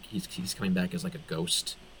it. He's coming back as a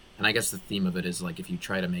ghost, and I guess the theme of it is if you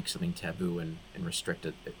try to make something taboo and restrict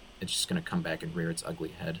it, it's just going to come back and rear its ugly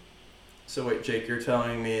head. So wait, Jake, you're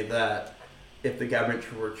telling me that if the government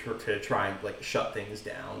were to try and shut things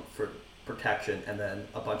down for protection, and then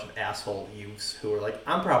a bunch of asshole youths who are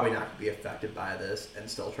I'm probably not going to be affected by this and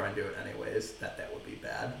still try and do it anyways, that would be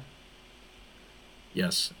bad?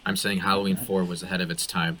 Yes, I'm saying Halloween 4 was ahead of its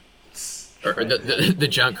time. Or the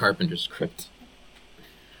John Carpenter script.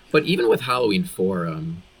 But even with Halloween 4,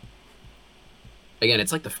 again,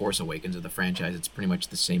 it's like The Force Awakens of the franchise. It's pretty much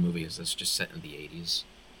the same movie as this, just set in the 80s.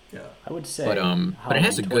 Yeah, I would say. But it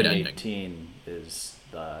has a good ending. 2018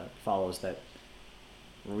 follows that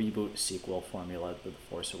reboot sequel formula that The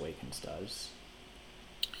Force Awakens does.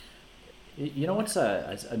 You know what's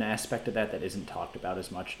an aspect of that isn't talked about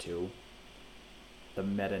as much too? The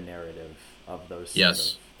meta narrative of those sort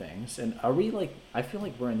of things. And are we I feel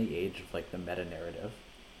like we're in the age of the meta narrative.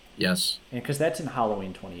 Yes. And because that's in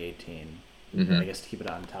Halloween 2018. Mm-hmm. I guess to keep it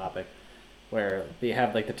on topic, where they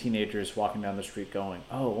have the teenagers walking down the street going,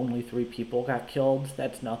 "Oh, only 3 people got killed.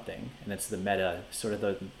 That's nothing." And it's the meta, sort of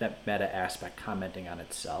that meta aspect commenting on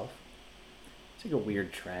itself. It's a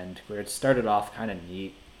weird trend where it started off kind of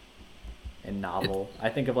neat and novel. I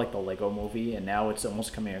think of the Lego Movie, and now it's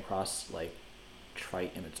almost coming across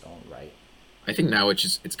trite in its own right. I think now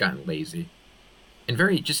it's gotten lazy, and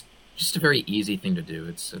very just a very easy thing to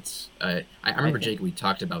do. I remember, Jake, we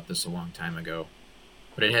talked about this a long time ago,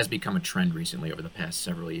 but it has become a trend recently over the past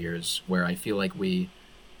several years, where I feel like the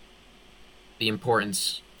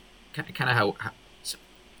importance, kind of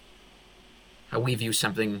how we view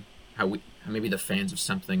something, how maybe the fans of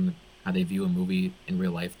something, how they view a movie in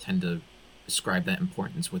real life, tend to ascribe that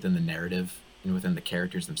importance within the narrative and within the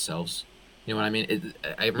characters themselves. You know what I mean?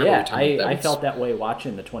 I remember. I felt that way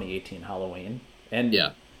watching the 2018 Halloween, and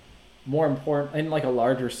more important, in a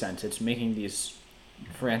larger sense, it's making these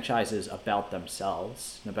franchises about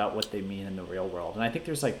themselves and about what they mean in the real world. And I think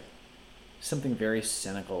there's something very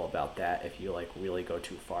cynical about that if you really go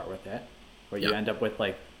too far with it, where you end up with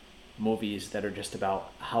movies that are just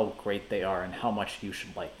about how great they are and how much you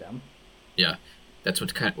should like them. Yeah, that's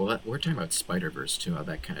what's we're talking about Spider-Verse too, how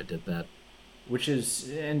that kind of did that. Which is,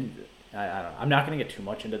 and I don't know, I'm not going to get too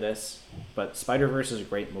much into this, but Spider-Verse is a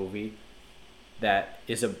great movie that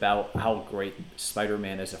is about how great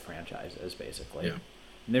Spider-Man as a franchise is, basically. Yeah.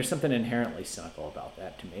 And there's something inherently cynical about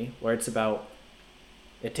that to me, where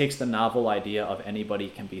it takes the novel idea of anybody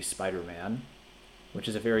can be Spider-Man, which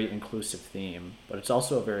is a very inclusive theme, but it's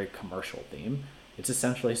also a very commercial theme. It's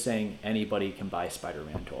essentially saying anybody can buy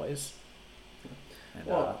Spider-Man toys.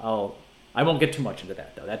 And I won't get too much into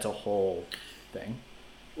that, though. That's a whole thing.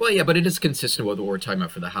 Well, yeah, but it is consistent with what we're talking about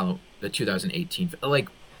for the 2018.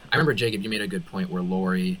 I remember, Jacob, you made a good point where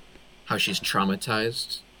Laurie, how she's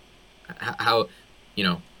traumatized, how,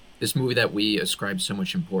 this movie that we ascribe so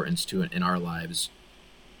much importance to in our lives,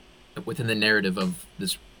 within the narrative of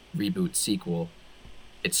this reboot sequel,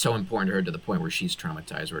 it's so important to her to the point where she's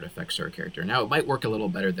traumatized, where it affects her character. Now, it might work a little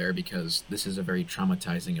better there because this is a very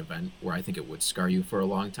traumatizing event where I think it would scar you for a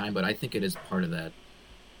long time. But I think it is part of that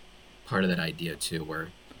idea too, where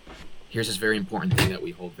here's this very important thing that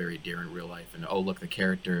we hold very dear in real life, and look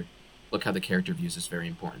how the character views this very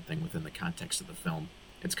important thing within the context of the film.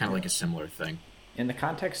 It's kind of like a similar thing. In the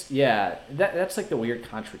context, yeah, that's like the weird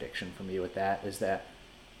contradiction for me with that is that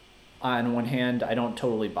on one hand, I don't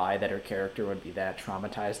totally buy that her character would be that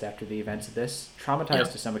traumatized after the events of this.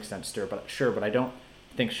 Traumatized to some extent, but I don't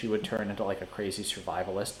think she would turn into like a crazy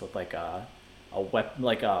survivalist with like a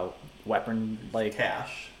weapon like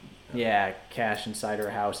Cash. Yeah, cash inside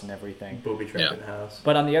her house and everything. Booby trapped in the house.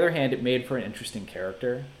 But on the other hand, it made for an interesting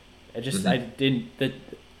character. I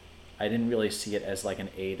didn't really see it as like an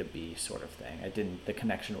A to B sort of thing. The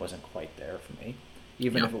connection wasn't quite there for me,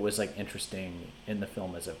 even if it was like interesting in the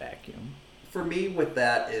film as a vacuum. For me, with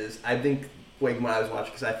that is, I think like when I was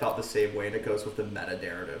watching, because I felt the same way, and it goes with the meta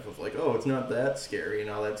narrative of like, oh, it's not that scary and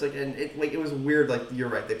all that. It's like, and it was weird. Like you're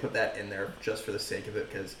right, they put that in there just for the sake of it,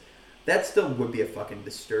 because that still would be a fucking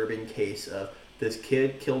disturbing case of this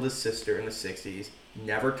kid killed his sister in the 60s,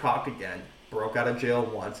 never talked again, broke out of jail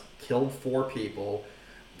once, killed 4 people.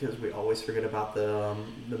 Because we always forget about the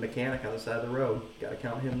mechanic on the side of the road. Got to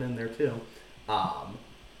count him in there too.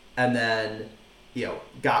 And then,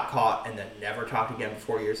 got caught and then never talked again for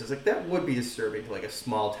 4 years. It's like, that would be disturbing to like a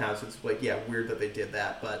small town. So it's like, yeah, weird that they did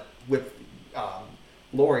that. But with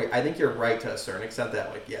Lori, I think you're right to a certain extent that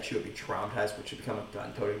like, yeah, she would be traumatized, but she'd become a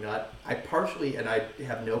gun-toting nut. I partially, and I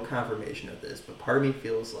have no confirmation of this, but part of me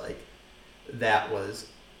feels like that was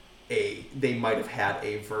they might have had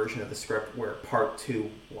a version of the script where part 2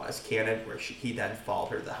 was canon, where he then followed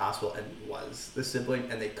her to the hospital and was the sibling,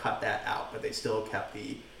 and they cut that out, but they still kept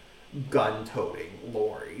the gun-toting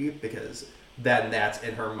Lori, because then that's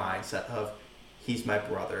in her mindset of, he's my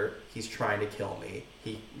brother, he's trying to kill me,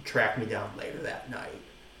 he tracked me down later that night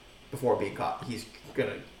before being caught, he's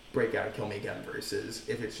gonna break out and kill me again, versus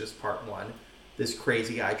if it's just part 1, this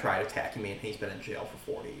crazy guy tried attacking me and he's been in jail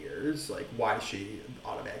for 40 years. Like, why does she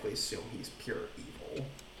automatically assume he's pure evil?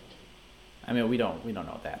 I mean, we don't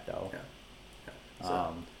know that though. Yeah.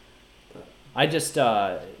 So, I just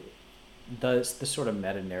the sort of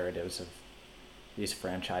meta narratives of these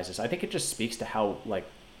franchises, I think it just speaks to how like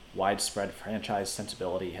widespread franchise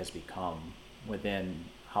sensibility has become within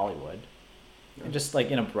Hollywood, and just like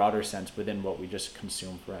in a broader sense within what we just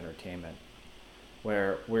consume for entertainment,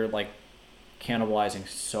 where we're like cannibalizing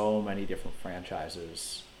so many different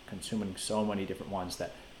franchises, consuming so many different ones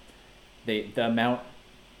that the amount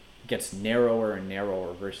gets narrower and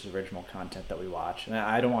narrower versus original content that we watch. And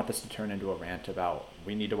I don't want this to turn into a rant about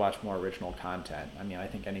we need to watch more original content. I mean, I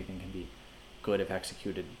think anything can be good if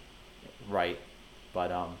executed right,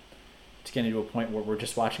 but it's getting to a point where we're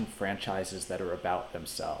just watching franchises that are about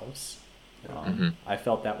themselves. I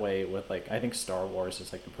felt that way with like, I think Star Wars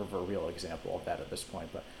is like the proverbial example of that at this point,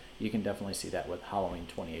 but you can definitely see that with Halloween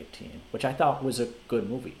 2018, which I thought was a good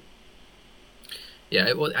movie.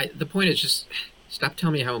 Yeah, well, the point is just stop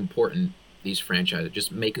telling me how important these franchises.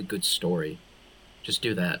 Just make a good story. Just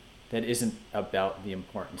do that. That isn't about the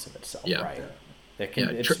importance of itself, right? Yeah. That can,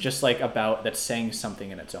 it's just like about that's saying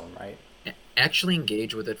something in its own right. Actually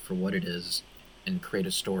engage with it for what it is, and create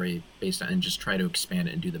a story based on, and just try to expand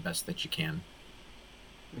it and do the best that you can.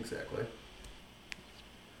 Exactly.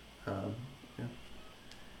 Yeah.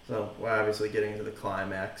 So we're obviously getting into the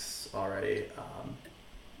climax already.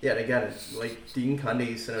 Yeah, and again, it's like Dean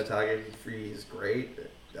Cundy's cinematography is great.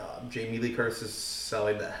 Jamie Lee Curtis is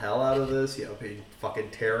selling the hell out of this. Being fucking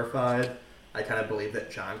terrified. I kind of believe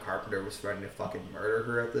that John Carpenter was threatening to fucking murder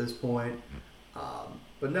her at this point.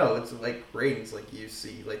 But no, it's like great. It's like you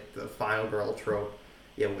see like the final girl trope,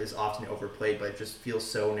 is often overplayed, but it just feels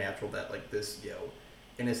so natural that like this,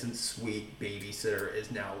 innocent, sweet babysitter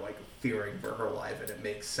is now like fearing for her life, and it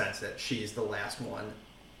makes sense that she's the last one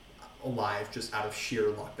alive just out of sheer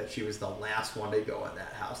luck that she was the last one to go in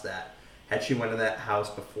that house. That had she went in that house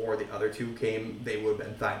before the other 2 came, they would have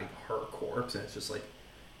been finding her corpse, and it's just like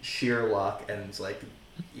sheer luck, and it's like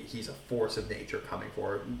he's a force of nature coming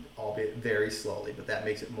forward, albeit very slowly, but that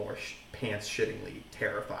makes it more pants-shittingly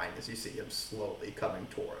terrifying as you see him slowly coming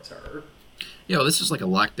towards her. Yeah, well, this is like a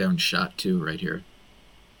lockdown shot too, right here.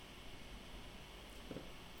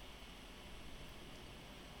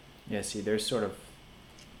 Yeah, see, there's sort of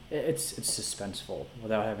it's suspenseful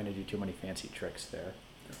without having to do too many fancy tricks there.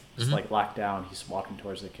 It's like locked down. He's walking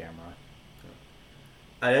towards the camera.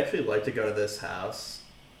 I'd actually like to go to this house.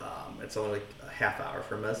 It's only like a half hour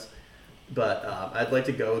from us, but I'd like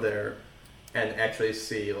to go there and actually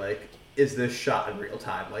see like is this shot in real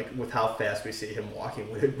time? Like, with how fast we see him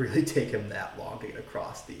walking, would it really take him that long to get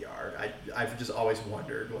across the yard? I've just always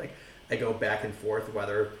wondered, like, I go back and forth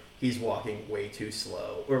whether he's walking way too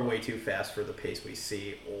slow or way too fast for the pace we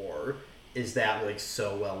see, or is that, like,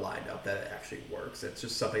 so well lined up that it actually works? It's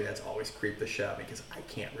just something that's always creeped the shit out of me because I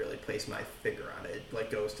can't really place my finger on it. It,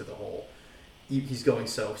 like, goes to the whole... He's going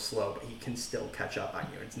so slow, but he can still catch up on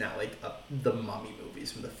you. It's not like the Mummy movies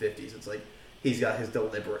from the 50s. It's like he's got his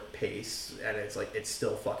deliberate pace, and it's like it's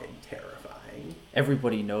still fucking terrifying.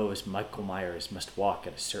 Everybody knows Michael Myers must walk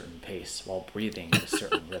at a certain pace while breathing at a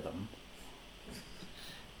certain rhythm.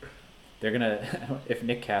 They're gonna, if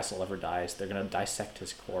Nick Castle ever dies, they're gonna dissect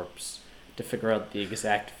his corpse to figure out the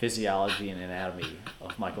exact physiology and anatomy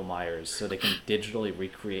of Michael Myers so they can digitally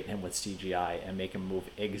recreate him with CGI and make him move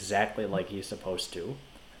exactly like he's supposed to.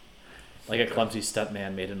 Like a clumsy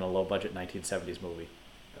stuntman made in a low-budget 1970s movie.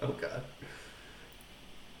 Oh, God.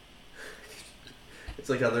 It's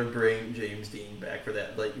like how they're bringing James Dean back for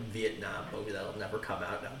that, like, Vietnam movie that'll never come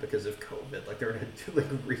out now because of COVID. Like, they're going to, like,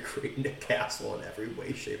 recreate Nick Castle in every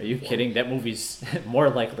way, shape, Are you form. kidding? That movie's more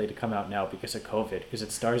likely to come out now because of COVID, because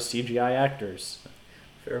it stars CGI actors.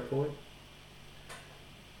 Fair point.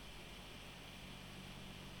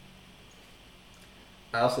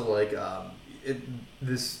 I also like,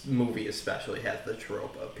 this movie especially has the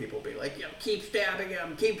trope of people being like, keep stabbing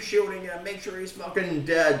him, keep shooting him, make sure he's fucking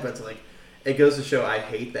dead. But it's like, it goes to show I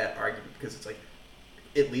hate that argument because it's like,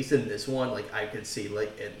 at least in this one, like I could see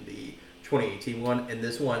like in the 2018 one, in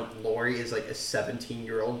this one, Laurie is like a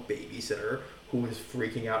 17-year-old babysitter who is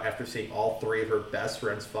freaking out after seeing all three of her best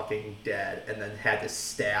friends fucking dead and then had to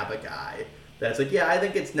stab a guy. That's like, yeah, I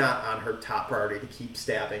think it's not on her top priority to keep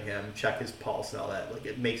stabbing him, check his pulse and all that. Like,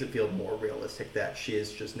 it makes it feel more realistic that she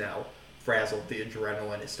is just now frazzled. The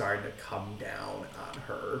adrenaline is starting to come down on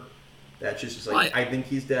her. That she's just like, I think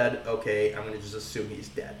he's dead. Okay, I'm going to just assume he's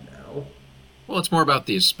dead now. Well, it's more about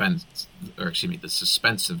the suspense, the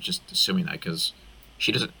suspense of just assuming that, because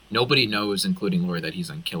she doesn't. Nobody knows, including Laurie, that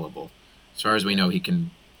he's unkillable. As far as we know, he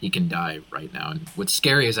can die right now. And what's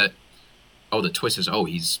scary is that, the twist is,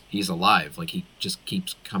 he's alive. Like, he just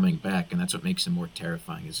keeps coming back, and that's what makes him more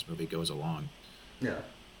terrifying as the movie goes along. Yeah.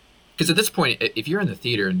 Because at this point, if you're in the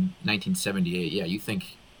theater in 1978, yeah, you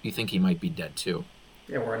think he might be dead too.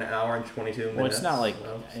 Yeah, we're an hour and 22 minutes. Well, it's not like,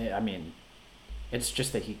 so. I mean, it's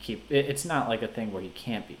just that it's not like a thing where he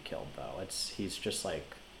can't be killed, though. He's just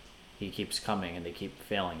like, he keeps coming and they keep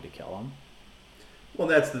failing to kill him. Well,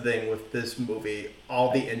 that's the thing with this movie.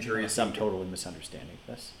 All the injuries... I'm totally misunderstanding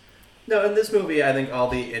this. No, in this movie, I think all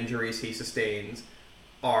the injuries he sustains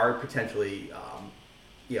are potentially,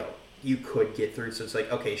 you could get through. So it's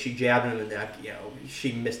like, okay, she jabbed him in the neck,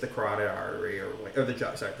 she missed the carotid artery or the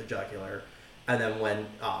jugular. And then when,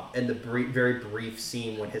 in the very brief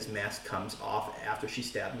scene when his mask comes off after she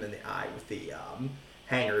stabbed him in the eye with the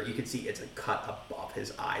hanger, you can see it's a cut above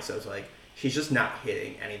his eye. So it's like, she's just not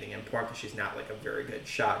hitting anything important because she's not, like, a very good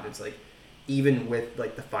shot. And it's like, even with,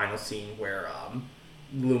 like, the final scene where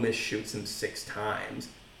Loomis shoots him 6 times,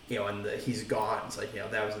 and he's gone. It's like,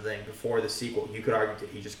 that was the thing. Before the sequel, you could argue,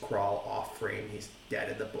 did he just crawl off frame? He's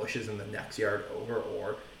dead in the bushes in the next yard over,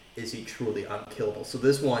 or is he truly unkillable? So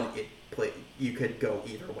this one, you could go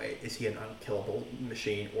either way. Is he an unkillable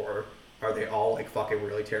machine, or are they all, like, fucking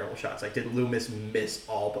really terrible shots? Like, did Loomis miss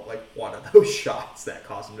all but, like, one of those shots that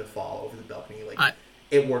caused him to fall over the balcony? Like,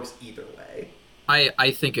 it works either way.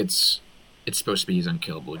 I think it's supposed to be he's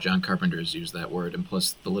unkillable. John Carpenter has used that word, and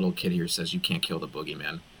plus the little kid here says you can't kill the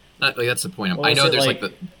boogeyman. That's the point. Well, I know there's like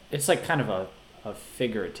it's like kind of a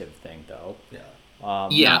figurative thing, though.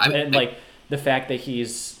 Yeah. And like the fact that he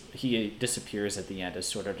disappears at the end is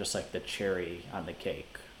sort of just like the cherry on the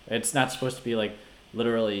cake. It's not supposed to be like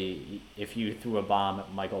literally if you threw a bomb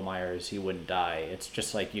at Michael Myers he wouldn't die. It's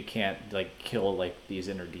just like you can't like kill like these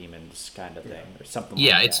inner demons kind of thing or something.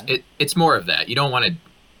 Yeah, like that. it's more of that. You don't want to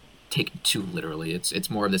take it too literally. It's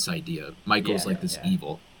more of this idea. Michael's this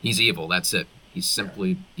evil. He's evil. That's it. He's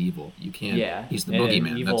simply evil. You can't. Yeah. He's the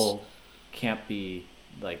boogeyman. Evil can't be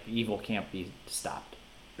stopped.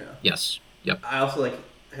 Yeah. Yes. Yep. I also like.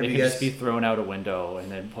 It can just be thrown out a window and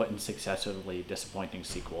then put in successively disappointing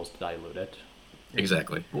sequels to dilute it.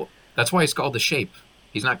 Exactly. Well, that's why he's called The Shape.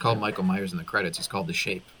 He's not called Michael Myers in the credits. He's called The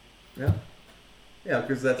Shape. Yeah. Yeah,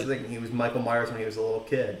 because that's the thing. He was Michael Myers when he was a little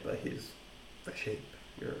kid, but he's The Shape.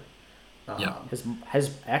 Yeah.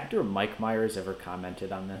 Has actor Mike Myers ever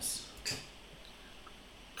commented on this?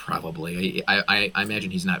 Probably. I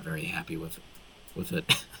imagine he's not very happy with it.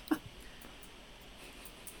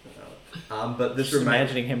 But this Just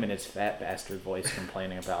imagining him in his fat bastard voice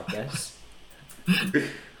complaining about this.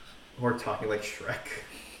 Or talking like Shrek.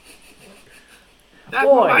 That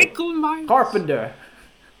Boy, Michael Myers. Carpenter.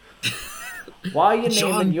 Why are you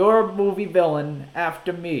John- naming your movie villain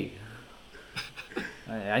after me?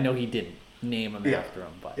 I know he didn't name him Yeah. after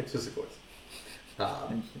him, but It's just a course.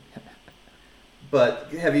 But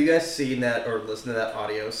have you guys seen that or listened to that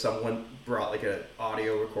audio? Someone brought like an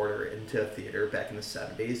audio recorder into a theater back in the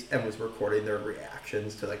 70s and was recording their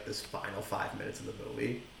reactions to like this final 5 minutes of the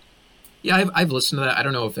movie. Yeah, I've listened to that. I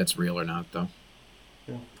don't know if that's real or not, though.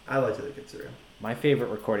 Yeah. I like to think it's real. my favorite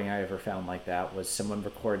recording I ever found like that was someone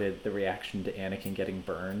recorded the reaction to Anakin getting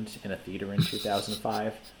burned in a theater in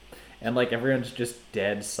 2005. And like everyone's just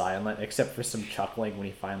dead silent except for some chuckling when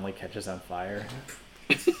he finally catches on fire.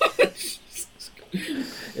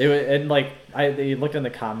 And like they looked in the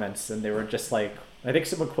comments and they were just like, I think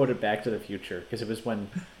someone quoted Back to the Future because it was when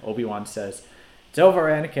Obi-Wan says, "It's over,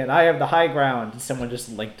 Anakin. I have the high ground." And someone just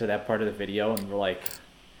linked to that part of the video and were like,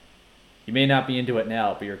 "You may not be into it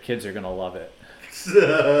now, but your kids are gonna love it."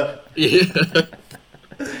 Yeah.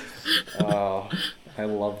 Oh, I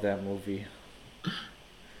love that movie.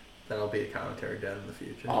 That'll be a commentary down in the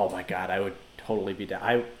future. Oh my god, I would totally be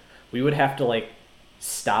down. We would have to like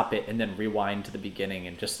stop it and then rewind to the beginning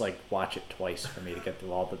and just like watch it twice for me to get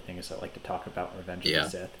through all the things I like to talk about in Revenge of Yeah. the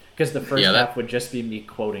Sith. Because the first Yeah, that- half would just be me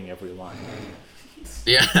quoting every line.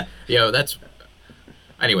 Yeah, that's...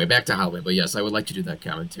 Anyway, back to Halloween. But yes, I would like to do that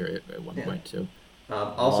commentary at one Yeah. point, too.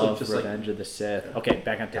 Also, Love just Revenge of the Sith. Okay,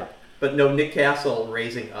 back on Yeah. top. But no, Nick Castle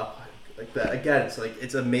raising up like that again. It's like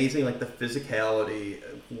it's amazing, like the physicality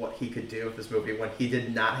of what he could do with this movie when he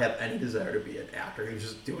did not have any desire to be an actor. He was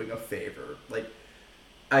just doing a favor. Like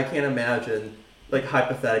I can't imagine, like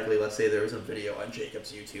hypothetically, let's say there was a video on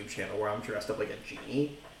Jacob's YouTube channel where I'm dressed up like a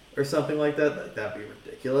genie or something like that. Like that'd be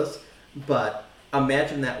ridiculous. But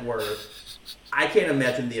imagine that were. I can't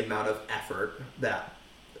imagine the amount of effort that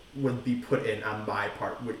would be put in on my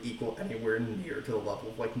part would equal anywhere near to the level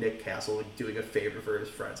of like Nick Castle like doing a favor for his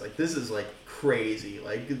friends. Like this is like crazy.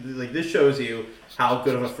 Like this shows you how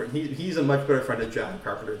good of a friend he's a much better friend to John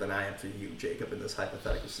Carpenter than I am to you, Jacob, in this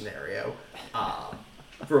hypothetical scenario.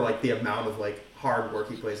 For like the amount of like hard work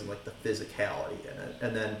he plays and like the physicality in it,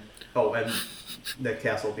 and then and Nick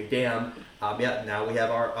Castle be damned. Yeah, now we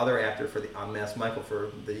have our other actor for the Unmasked Michael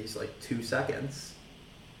for these like 2 seconds.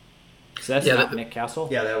 So that's Yeah, not that- Nick Castle?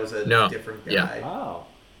 Yeah, that was a No, different guy. yeah. Oh.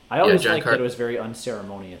 I always John liked Car- that it was very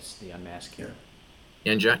unceremonious, the unmasking.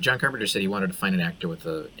 Yeah. And John Carpenter said he wanted to find an actor with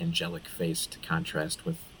an angelic face to contrast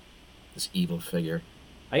with this evil figure.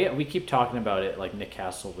 We keep talking about it like Nick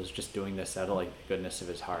Castle was just doing this out of like the goodness of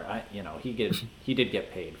his heart. He did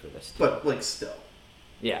get paid for this. Too. But like still,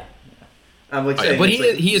 Yeah. I'm like Oh, yeah, saying, but it's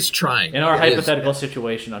like, he is trying. In our He is- hypothetical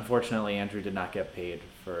situation, unfortunately, Andrew did not get paid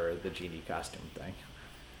for the genie costume thing.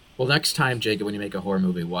 Well, next time, Jacob, when you make a horror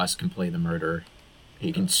movie, Was can play the murderer.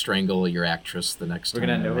 He can strangle your actress the next We're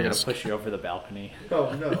time. gonna push you over the balcony.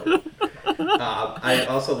 Oh no. I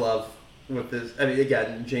also love with this. I mean,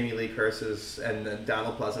 again, Jamie Lee Curtis and then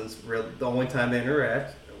Donald Pleasance. The only time they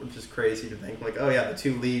interact, which is crazy to think. Like, oh yeah, the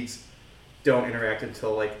two leads don't interact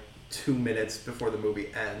until like 2 minutes before the movie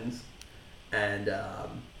ends. And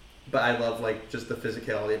but I love like just the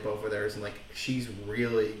physicality of both of theirs, and like she's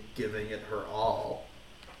really giving it her all,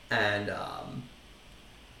 and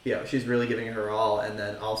she's really giving it her all. And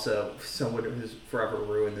then also someone who's forever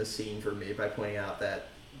ruined this scene for me by pointing out that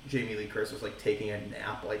Jamie Lee Curtis was like taking a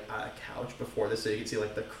nap like on a couch before this, so you can see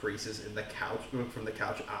like the creases in the couch from the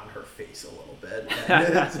couch on her face a little bit.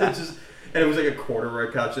 And it's just, and it was like a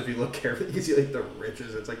corduroy couch. If you look carefully, you can see like the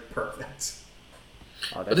ridges. It's like perfect.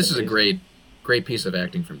 Oh, But this is a amazing. great piece of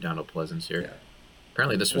acting from Donald Pleasance here. Yeah.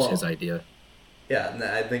 Apparently, this was Well, his idea. Yeah, and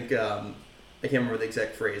I think I can't remember the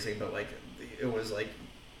exact phrasing, but like it was like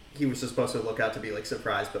he was just supposed to look out to be like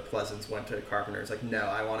surprised, but Pleasance went to Carpenter. It's like, no,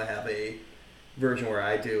 I want to have a version where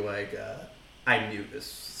I do like I knew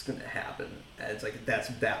this was gonna happen, and it's like that's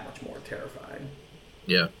that much more terrifying.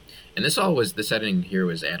 Yeah, and this editing here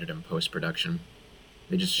was added in post production.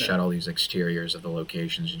 They just shot all these exteriors of the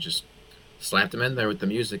locations and just slapped them in there with the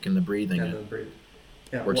music and the breathing. And then breathe.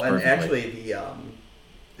 Yeah, Works well, and perfectly. actually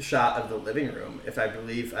the shot of the living room, if I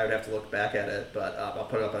believe, I would have to look back at it, but I'll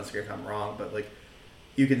put it up on screen if I'm wrong. But like,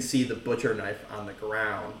 you can see the butcher knife on the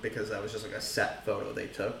ground because that was just like a set photo they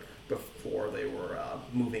took before they were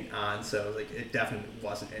moving on. So like, it definitely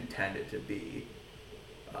wasn't intended to be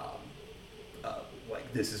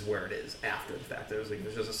like this is where it is after the fact. It was like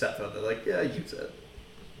there's just a set photo. They're like, yeah, use it.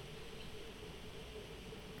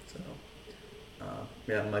 So.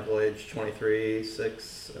 Yeah, Michael age 23,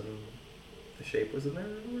 6, and The Shape was in there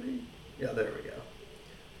already? Yeah, there we go.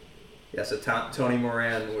 Yeah, so Tony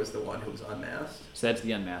Moran was the one who was unmasked. So that's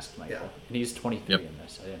the unmasked Michael, Yeah. and he's 23 Yep. in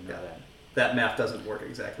this. I didn't know Yeah. that. that math doesn't work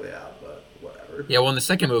exactly out, but whatever. Yeah, well, in the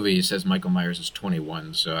second movie, he says Michael Myers is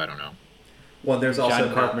 21, so I don't know. Well, there's also John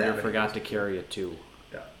not Carpenter that many forgot to movies. carry it too.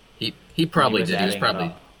 Yeah. He probably did. He was adding it probably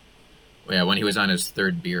up. yeah when he was on his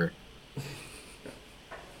third beer.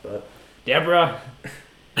 But Deborah,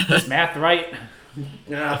 is math right?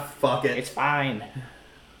 fuck it. It's fine.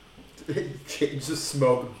 Just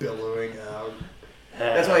smoke billowing out.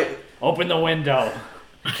 That's why. Open the window.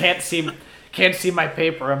 Can't see my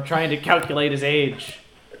paper. I'm trying to calculate his age.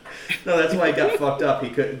 No, that's why he got fucked up.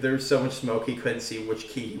 There was so much smoke he couldn't see which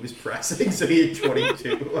key he was pressing, so he had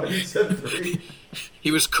 22 on each of 3.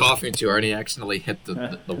 He was coughing too hard. He accidentally hit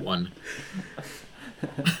the one.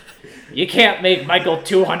 You can't make Michael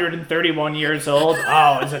 231 years old.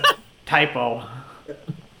 Oh, it's a typo.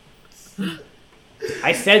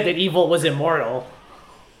 I said that evil was immortal.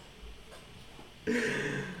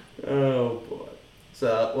 Oh boy.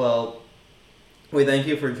 So, well, we thank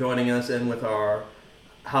you for joining us in with our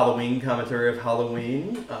Halloween commentary of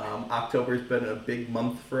Halloween. October's been a big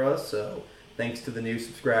month for us, so thanks to the new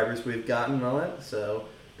subscribers we've gotten on it. So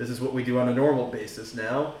this is what we do on a normal basis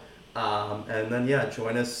now. And then, yeah,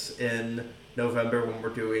 join us in November when we're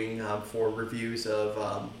doing 4 reviews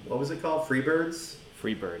of, what was it called? Freebirds?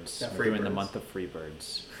 Freebirds. Yeah, We're doing the Freebirds. month of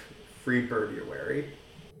Freebirds. Freebird, you're wary.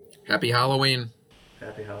 Happy Halloween.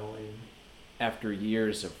 Happy Halloween. After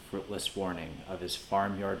years of fruitless warning of his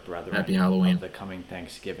farmyard brethren Happy Halloween. of the coming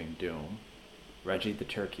Thanksgiving doom, Reggie the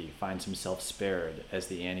turkey finds himself spared as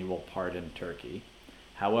the annual pardoned turkey.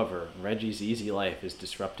 However, Reggie's easy life is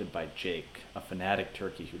disrupted by Jake, a fanatic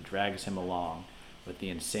turkey who drags him along with the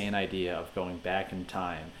insane idea of going back in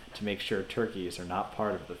time to make sure turkeys are not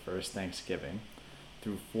part of the first Thanksgiving.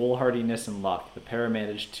 Through foolhardiness and luck, the pair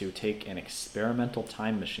managed to take an experimental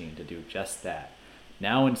time machine to do just that.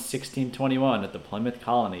 Now in 1621 at the Plymouth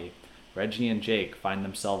colony, Reggie and Jake find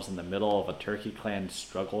themselves in the middle of a turkey clan's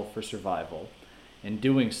struggle for survival. In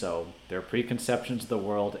doing so, their preconceptions of the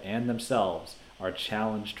world and themselves are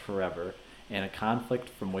challenged forever, in a conflict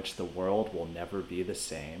from which the world will never be the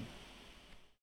same.